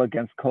very vocal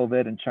against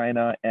COVID in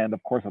China, and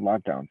of course the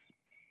lockdowns.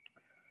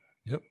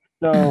 Yep.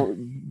 So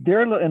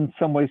they're in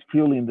some ways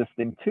fueling this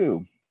thing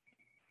too.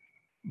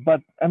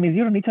 But I mean,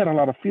 you don't need to add a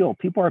lot of fuel.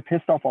 People are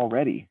pissed off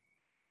already,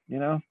 you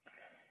know?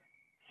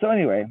 So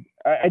anyway,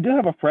 I do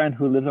have a friend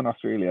who lives in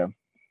Australia,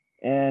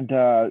 and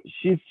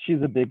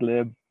she's a big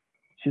lib.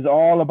 She's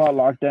all about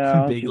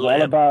lockdown. She's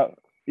all about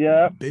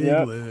big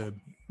lib.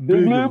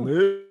 Big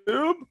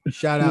lib.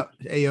 Shout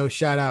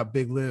out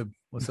Big Lib.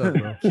 What's up,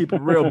 bro? Keep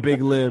it real,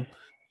 Big Lib.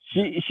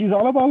 She's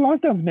all about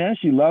lockdowns, man.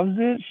 She loves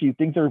it. She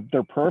thinks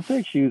they're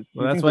perfect. She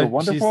that's thinks why they're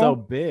wonderful. She's so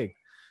big.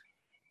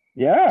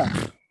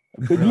 Yeah.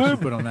 Big Lib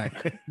put on that.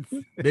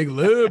 Big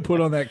Lib put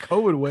on that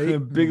COVID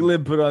weight. Big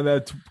Lib put on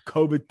that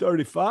COVID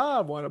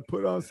 35. Want to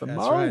put on some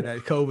more? Right. That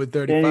COVID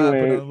 35 put on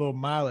a little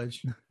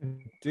mileage.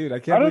 Dude, I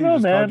can't believe you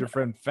just called your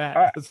friend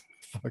fat. That's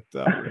fucked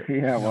up.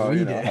 Yeah, well,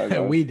 we did.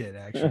 We did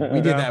actually.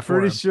 We did that for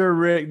pretty him. sure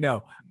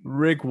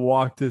Rick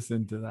walked us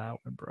into that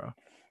one, bro.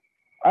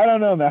 I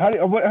don't know, man.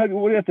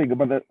 What do you think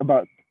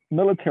about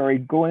military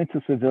going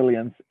to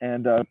civilians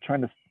and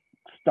trying to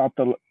stop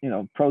the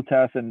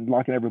protests and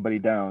locking everybody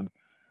down?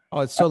 Oh,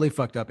 it's totally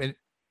fucked up.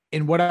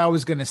 And what I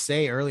was gonna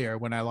say earlier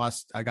when I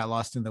got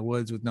lost in the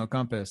woods with no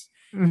compass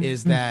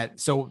is that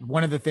so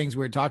one of the things we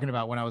were talking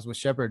about when I was with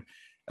Shepard,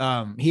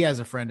 he has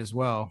a friend as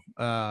well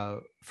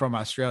from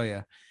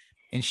Australia,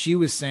 and she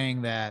was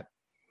saying that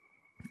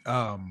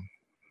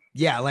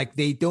like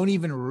they don't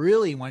even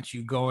really want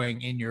you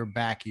going in your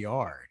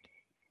backyard.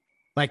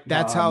 Like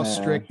that's how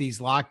strict these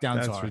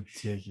lockdowns are. That's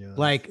ridiculous.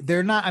 Like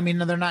they're not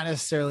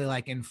necessarily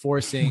like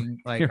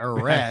enforcing like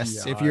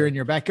arrests if you're in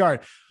your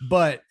backyard.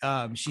 But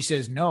she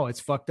says, no,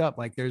 it's fucked up.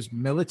 Like there's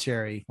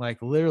military,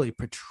 like literally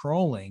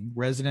patrolling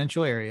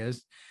residential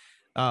areas.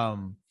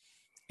 And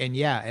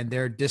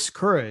they're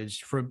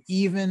discouraged from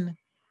even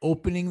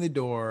opening the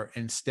door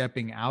and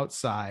stepping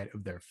outside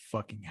of their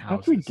fucking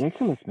houses. That's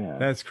ridiculous, man.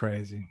 That's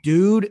crazy.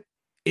 Dude.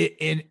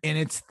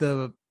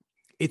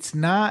 It's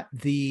not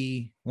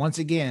once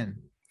again,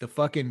 the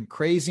fucking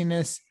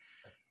craziness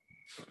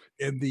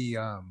and the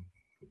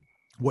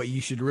what you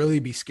should really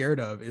be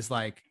scared of is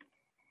like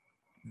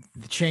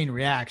the chain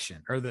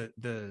reaction or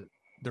the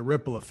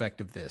ripple effect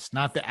of this,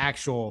 not the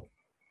actual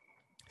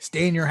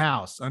stay in your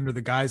house under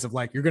the guise of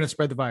like, you're going to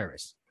spread the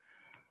virus.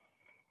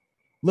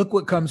 Look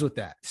what comes with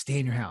that. Stay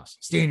in your house,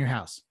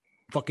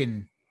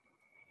 fucking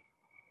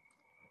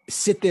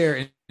sit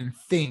there and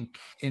think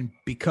and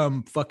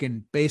become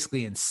fucking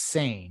basically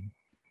insane.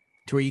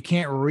 To where you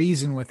can't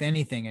reason with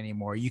anything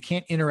anymore. You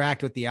can't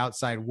interact with the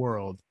outside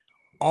world.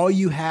 All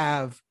you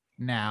have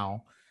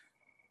now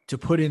to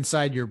put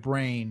inside your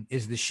brain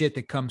is the shit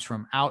that comes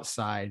from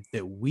outside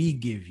that we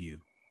give you.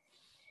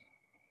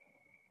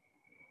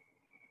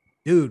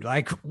 Dude,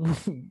 like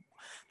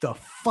the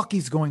fuck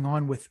is going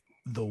on with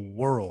the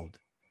world?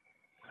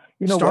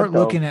 Start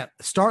looking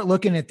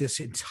at this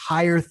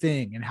entire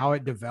thing and how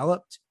it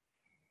developed.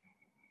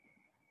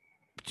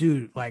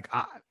 Dude, like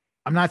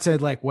I'm not saying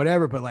like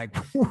whatever, but like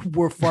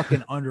we're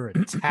fucking under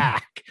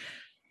attack.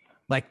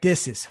 Like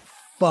this is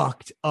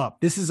fucked up.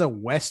 This is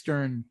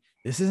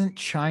this isn't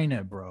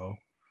China, bro.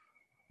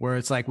 Where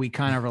it's like we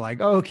kind of are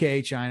like, oh,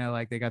 okay, China,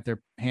 like they got their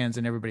hands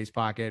in everybody's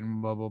pocket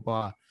and blah, blah,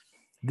 blah.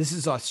 This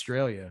is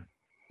Australia.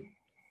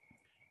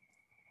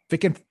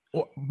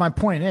 My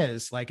point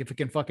is, like, if it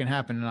can fucking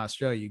happen in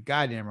Australia, you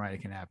goddamn right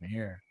it can happen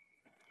here.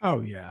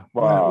 Oh yeah.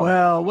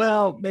 Wow.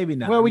 Well, maybe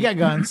not. Well, we got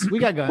guns. We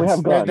got guns. We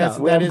have guns.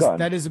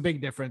 That is a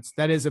big difference.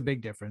 That is a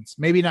big difference.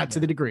 Maybe not to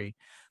the degree,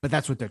 but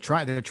that's what they're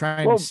trying. They're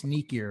trying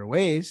sneakier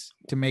ways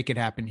to make it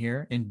happen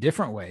here in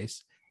different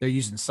ways. They're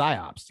using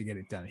psyops to get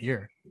it done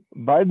here.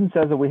 Biden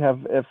says that we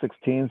have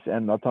F-16s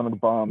and atomic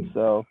bombs.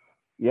 So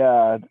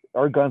yeah,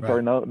 our guns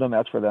are no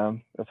match for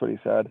them. That's what he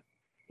said.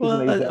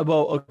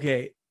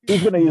 Okay.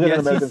 He's going to use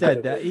it. Yes, he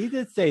said that. He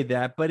did say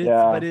that, but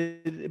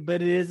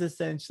it is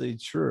essentially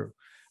true.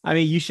 I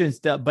mean, you shouldn't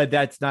stop, but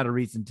that's not a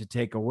reason to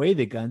take away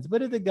the guns.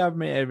 But if the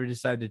government ever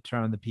decided to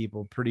turn on the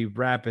people pretty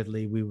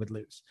rapidly, we would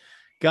lose.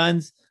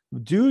 Guns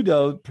do,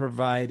 though,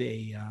 provide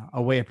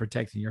a way of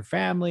protecting your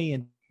family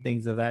and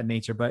things of that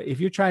nature. But if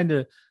you're trying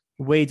to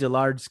wage a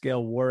large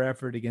scale war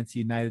effort against the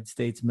United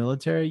States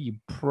military, you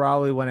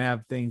probably want to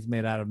have things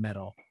made out of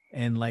metal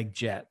and like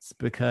jets,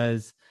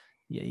 because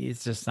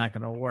it's just not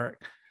going to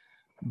work.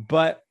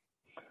 But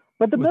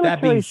the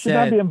military should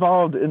not be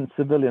involved in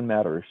civilian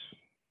matters.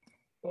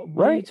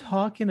 What are you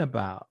talking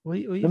about? What are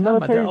you talking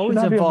about? They're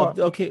always involved.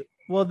 Okay,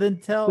 well then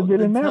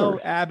tell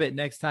Abbott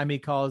next time he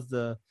calls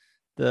the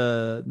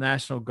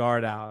National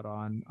Guard out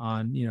on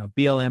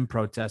BLM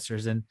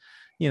protesters, and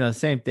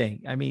same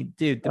thing. I mean,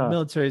 dude, the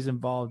military is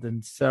involved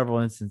in several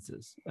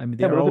instances. I mean,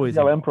 they're always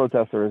BLM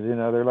protesters.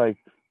 They're like,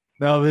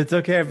 no, it's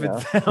okay if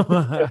it's them.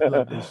 I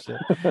love this shit.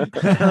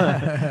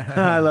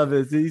 I love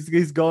this.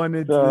 He's going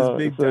into this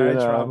big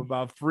diatribe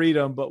about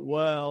freedom, but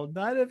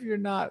not if you're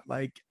not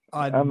like.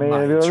 If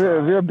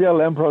you're a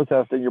BLM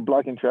protester, you're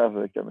blocking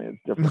traffic. I mean,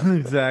 it's different.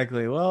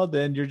 Exactly. Well,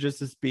 then you're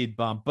just a speed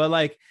bump. But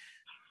like,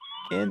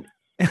 but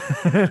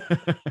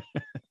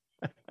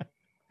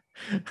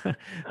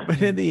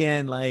in the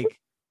end, like,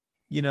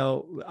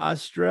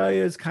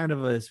 Australia is kind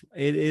of it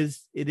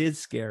is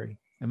scary.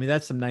 I mean,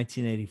 that's some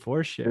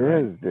 1984 shit. It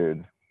is,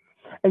 dude.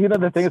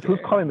 And the thing is, who's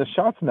calling the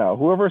shots now?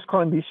 Whoever's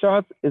calling these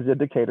shots is a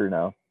dictator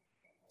now.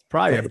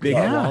 Probably a big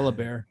koala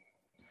bear.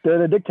 They're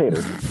the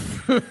dictator.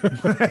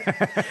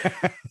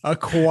 A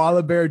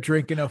koala bear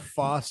drinking a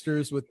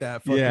Foster's with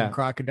that fucking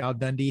Crocodile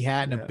Dundee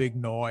hat and a big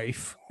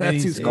knife.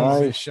 That's who's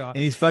calling this shot.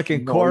 And he's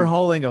fucking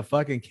cornholing a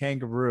fucking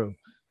kangaroo.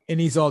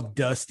 And he's all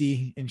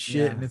dusty and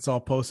shit, and it's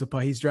all post-up.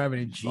 He's driving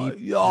a Jeep.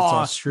 It's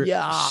all stripped.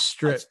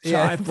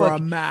 Time for a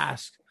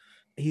mask.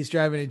 He's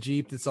driving a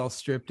Jeep that's all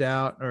stripped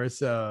out, or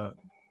it's you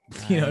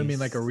know what I mean,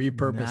 like a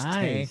repurposed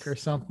tank or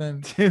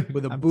something. Dude,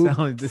 with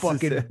a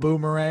fucking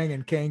boomerang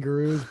and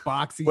kangaroos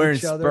boxing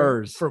each other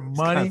spurs for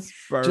money.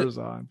 Spurs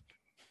on.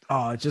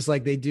 Oh, just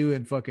like they do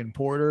in fucking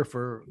Porter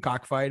for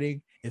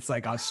cockfighting. It's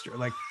like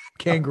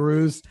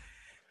kangaroos,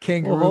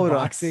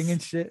 boxing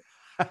and shit.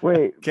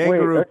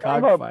 Kangaroo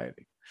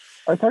cockfighting.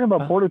 Are you talking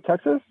about Porter,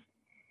 Texas?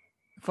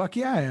 Fuck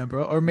yeah, I am,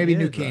 bro. Or maybe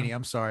New Caney.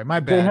 I'm sorry, my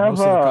bad.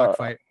 Most of the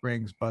cockfight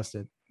rings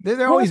busted.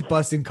 They're always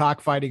busting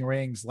cockfighting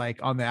rings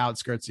like on the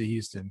outskirts of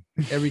Houston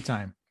every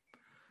time.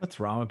 What's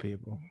wrong with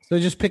people? So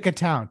just pick a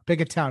town.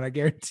 I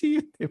guarantee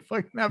you they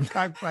fucking have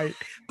cockfight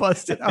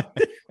busted out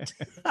there.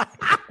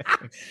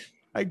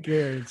 I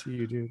guarantee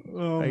you, dude.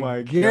 Oh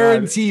my god.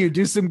 Guarantee you.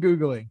 Do some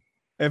Googling.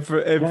 And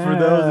for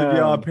those of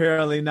y'all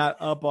apparently not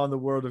up on the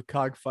world of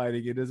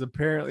cockfighting, it is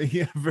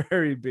apparently a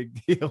very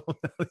big deal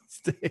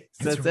these days.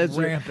 That's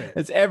rampant.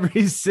 It's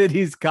every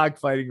city's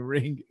cockfighting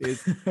ring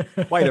is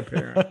quite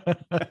apparent.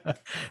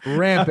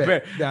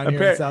 Rampant down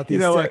here in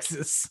Southeast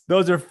Texas.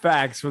 Those are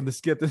facts from the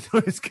Skip the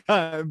Noise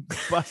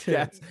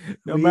podcast.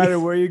 No matter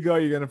where you go,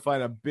 you're gonna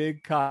find a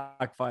big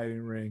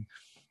cockfighting ring.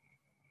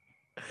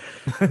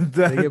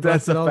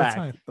 That's a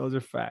fact. Those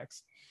are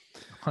facts.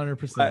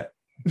 100%.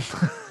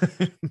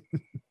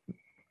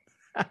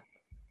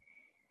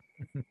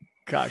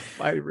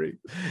 Cockfighting ring.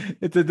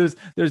 There's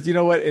you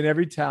know what, in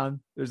every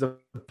town there's a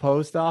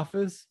post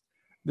office.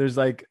 There's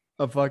like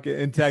a fucking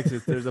in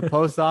Texas. There's a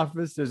post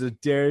office. There's a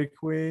Dairy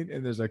Queen,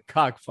 and there's a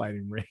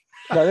cockfighting ring.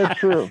 That is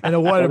true. And a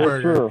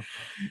Whataburger.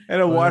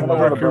 And a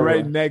Whataburger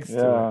right next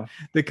to it.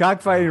 The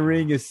cockfighting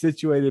ring is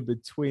situated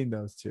between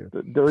those two.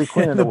 The Dairy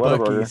Queen and the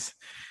Whataburger.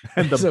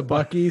 And there's a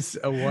Buc-ee's,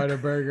 a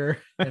Whataburger,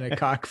 and a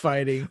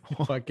cockfighting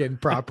fucking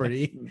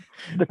property.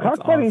 The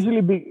cockfighting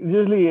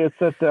usually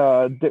it's at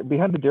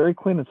behind the Dairy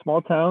Queen in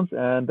small towns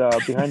and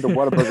behind the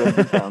Whataburger in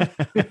big towns.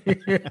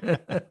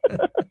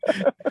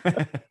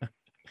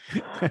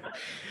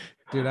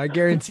 Dude, I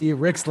guarantee you,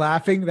 Rick's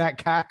laughing. That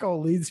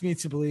cackle leads me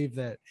to believe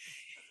that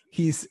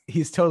he's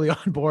totally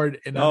on board,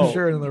 and I'm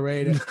sure in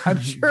Laredo.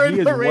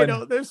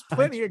 There's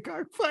plenty of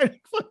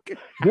cockfighting.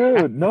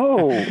 Dude,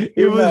 no,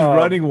 he was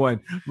running one.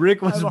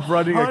 Rick was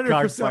running a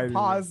cockfighting.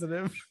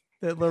 Positive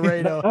that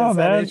Laredo has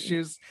had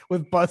issues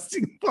with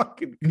busting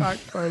fucking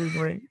cockfighting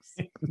rings.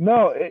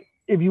 No,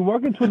 if you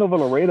walk into Nova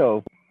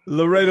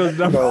Laredo's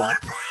number one.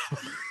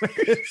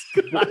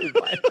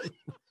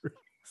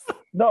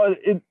 No,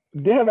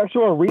 they have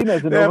actual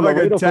arenas in they have like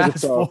Laredo a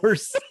task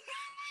force.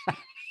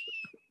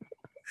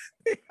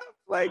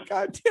 Like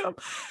goddamn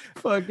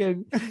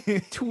fucking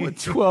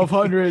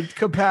 1,200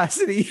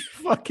 capacity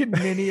fucking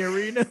mini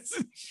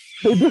arenas.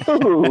 They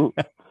do.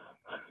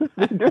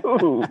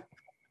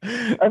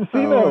 I've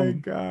seen them. Oh my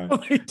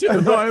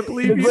god! I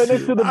believe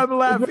you. I'm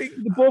laughing.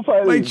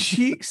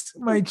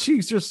 My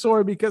cheeks are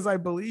sore because I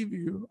believe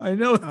you. I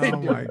know they do.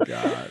 Oh my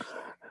god!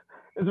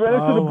 It's right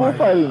next to the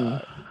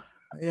bullfighting.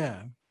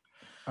 Yeah.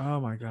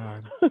 Oh my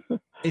god!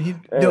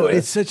 And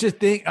it's such a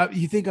thing.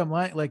 You think I'm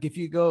like if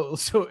you go,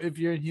 so if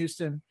you're in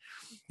Houston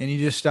and you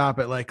just stop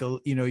at like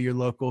your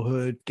local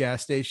hood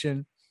gas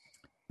station,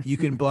 you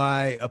can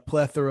buy a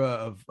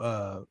plethora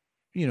of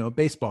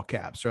baseball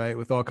caps, right,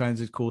 with all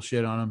kinds of cool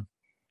shit on them.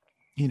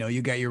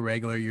 You got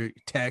your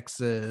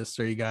Texas,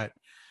 or you got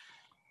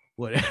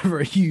whatever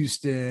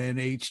Houston,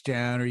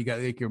 H-Town, or you got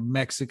like your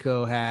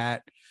Mexico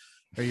hat,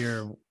 or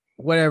your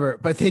whatever.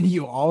 But then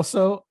you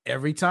also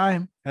every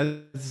time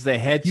this is a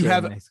head you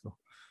have Mexico.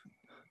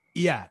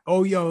 Yeah.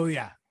 Oh,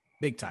 yeah.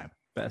 Big time.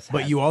 Best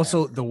but you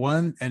also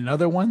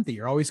another one that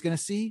you're always going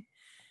to see.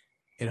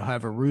 It'll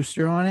have a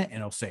rooster on it, and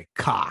it'll say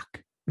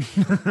 "cock."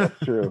 That's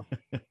true.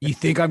 You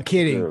think I'm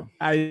kidding?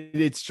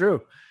 It's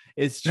true.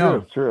 It's true. No,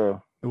 it's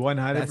true.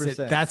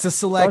 100%. That's a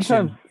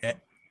selection.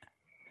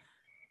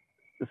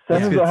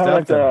 Sometimes they'll have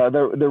like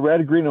the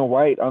red, green, and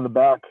white on the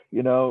back,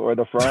 or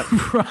the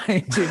front.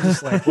 Right.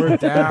 Just like we're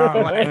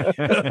down.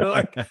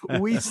 Like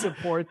we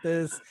support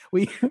this.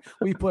 We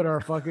put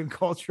our fucking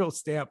cultural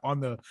stamp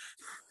on the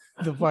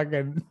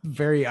fucking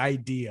very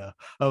idea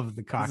of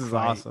the cockfight. This is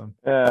awesome.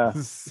 Yeah. This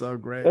is so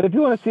great. And if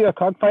you want to see a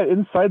cockfight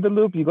inside the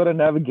loop, you go to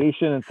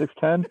navigation and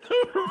 610.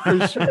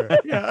 For sure.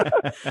 Yeah.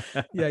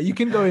 Yeah, you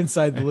can go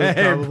inside the loop.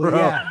 Hey, probably. bro.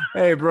 Yeah.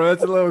 Hey, bro,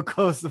 that's a little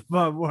close to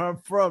where I'm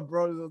from,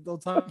 bro.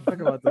 Don't talk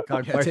about the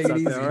cockfights take it out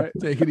easy. there, right?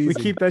 Take it easy. We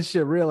keep that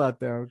shit real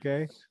out there,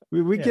 okay?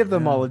 We give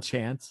them all a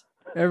chance.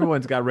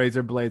 Everyone's got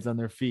razor blades on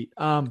their feet.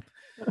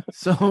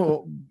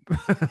 So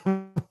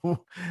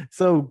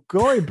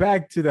going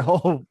back to the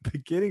whole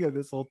beginning of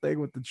this whole thing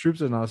with the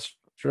troops in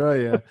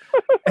Australia,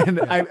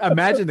 and I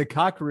imagine the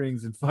cock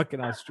rings in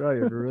fucking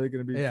Australia are really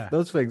going to be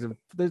those things.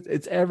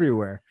 It's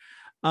everywhere.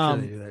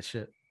 They do that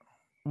shit.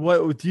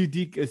 What do you?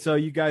 So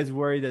you guys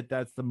worry that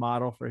that's the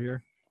model for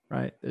here,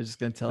 right? They're just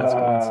going to tell us to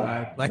go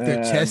inside, like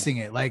they're testing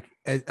it. Like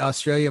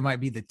Australia might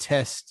be the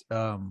test,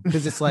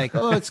 because it's like,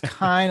 oh, it's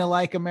kind of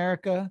like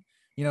America,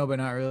 but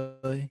not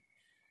really.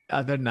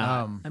 They're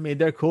not. I mean,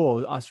 they're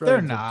cool. Australia,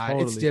 they're not.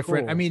 Totally it's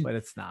different. Cool, I mean, but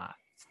it's not.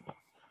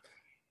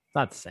 It's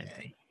not the same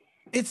thing.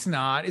 It's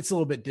not. It's a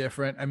little bit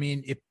different. I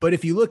mean, but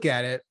if you look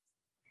at it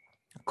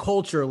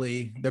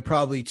culturally, there are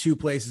probably two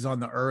places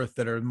on the earth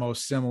that are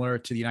most similar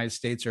to the United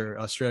States or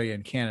Australia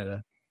and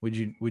Canada. Would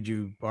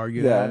you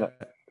argue that?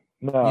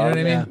 No, you know what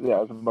I mean?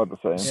 Yeah, it's about the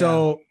same.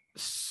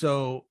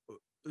 So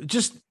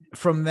just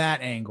from that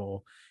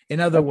angle,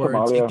 in other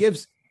words,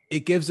 Somalia.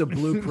 it gives a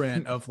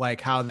blueprint of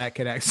like how that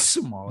could act.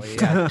 Somalia,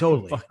 yeah,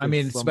 totally. I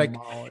mean, it's like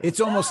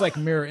it's almost like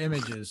mirror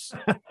images.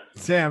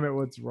 Damn it,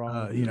 what's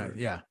wrong?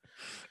 Yeah.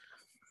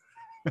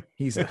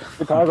 He's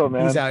Chicago,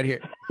 man. He's out here.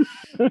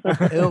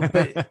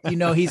 But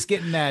he's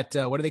getting that.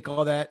 What do they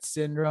call that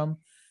syndrome?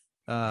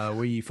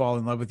 Where you fall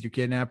in love with your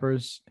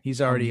kidnappers.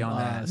 He's already on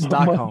that.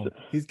 Stockholm.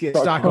 He's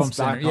getting Stockholm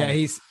syndrome.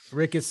 Yeah,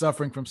 Rick is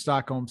suffering from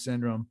Stockholm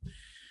syndrome.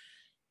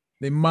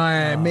 They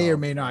may or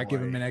may not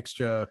give him an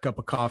extra cup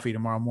of coffee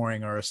tomorrow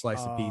morning or a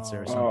slice of pizza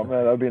or something. Oh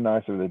man, that'd be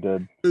nice if they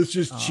did. It's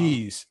just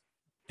cheese.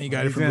 And you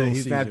got it from Little Caesars.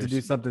 He's gonna have to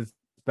do something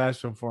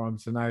special for him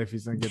tonight if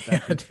he's gonna get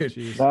that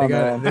cheese.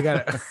 No, they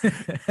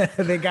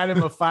got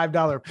him a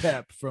 $5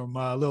 pep from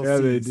Little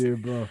Caesars. They do,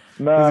 bro.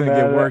 No, he's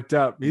gonna get worked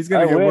up. He's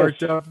gonna get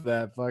worked up for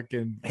that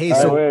fucking. Hey,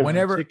 so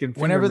whenever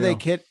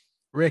they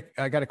Rick,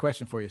 I got a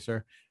question for you,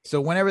 sir.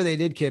 So whenever they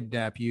did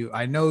kidnap you,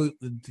 I know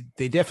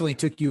they definitely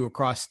took you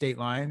across state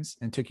lines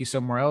and took you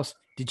somewhere else.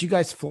 Did you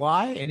guys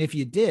fly? And if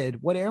you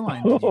did, what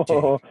airline did you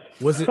take?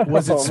 Was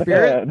it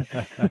Spirit?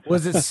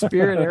 Was it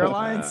Spirit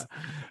Airlines?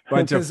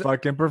 Bunch of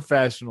fucking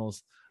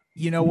professionals.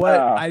 You know what?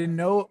 I didn't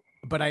know,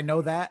 but I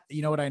know that.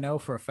 You know what I know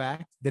for a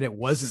fact? That it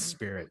wasn't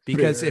Spirit.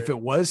 Because if it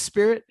was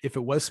Spirit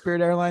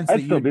Airlines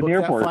that you booked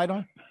that flight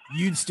on,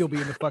 you'd still be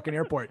in the fucking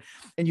airport,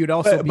 and you'd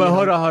also but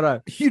hold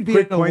on. You'd be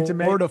in a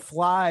Lord of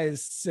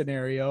Flies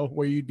scenario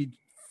where you'd be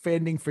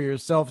fending for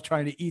yourself,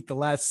 trying to eat the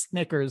last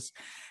Snickers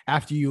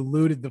after you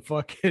looted the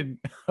fucking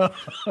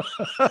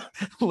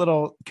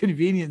little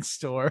convenience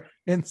store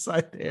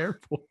inside the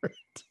airport.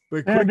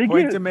 But quick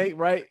point to make,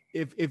 right?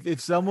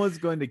 If someone's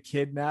going to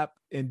kidnap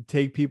and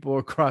take people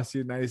across the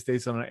United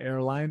States on an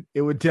airline,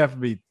 it would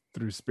definitely be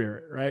through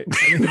Spirit, right?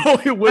 I mean,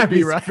 no, it would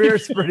be right.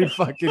 Spirit's pretty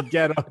fucking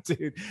ghetto,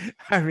 dude.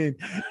 I mean,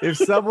 if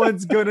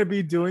someone's gonna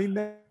be doing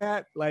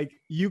that, like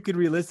you could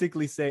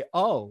realistically say,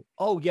 oh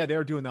yeah,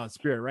 they're doing that on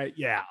Spirit, right?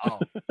 Yeah. Oh,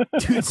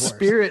 dude,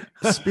 Spirit.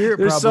 There's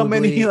probably so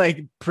many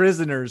like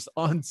prisoners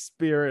on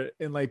Spirit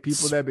and like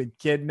people that have been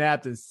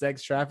kidnapped and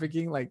sex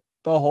trafficking, like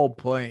the whole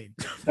plane.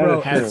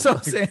 Bro, has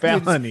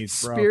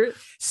felonies, bro.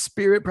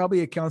 Spirit probably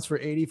accounts for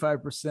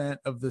 85%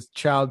 of the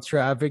child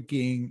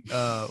trafficking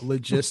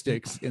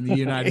logistics in the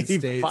United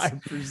States.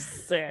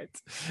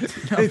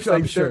 85%.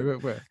 I'm sure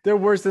they're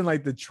worse than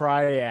like the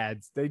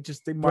triads. They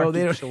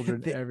market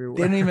children everywhere.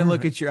 They don't even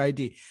look at your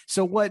ID.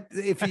 So what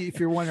if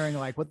you're wondering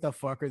like what the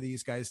fuck are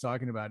these guys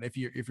talking about? If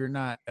you're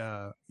not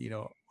on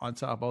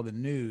top of all the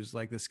news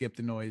like the Skip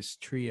the Noise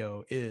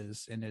trio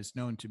is and is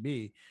known to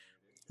be,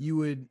 you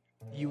would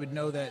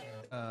know that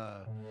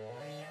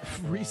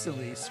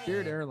recently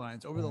Spirit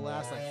Airlines over the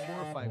last like 4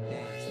 or 5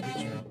 days they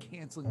started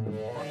canceling the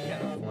fuck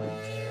out of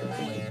flights.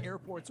 So, like,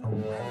 airports are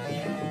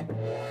right.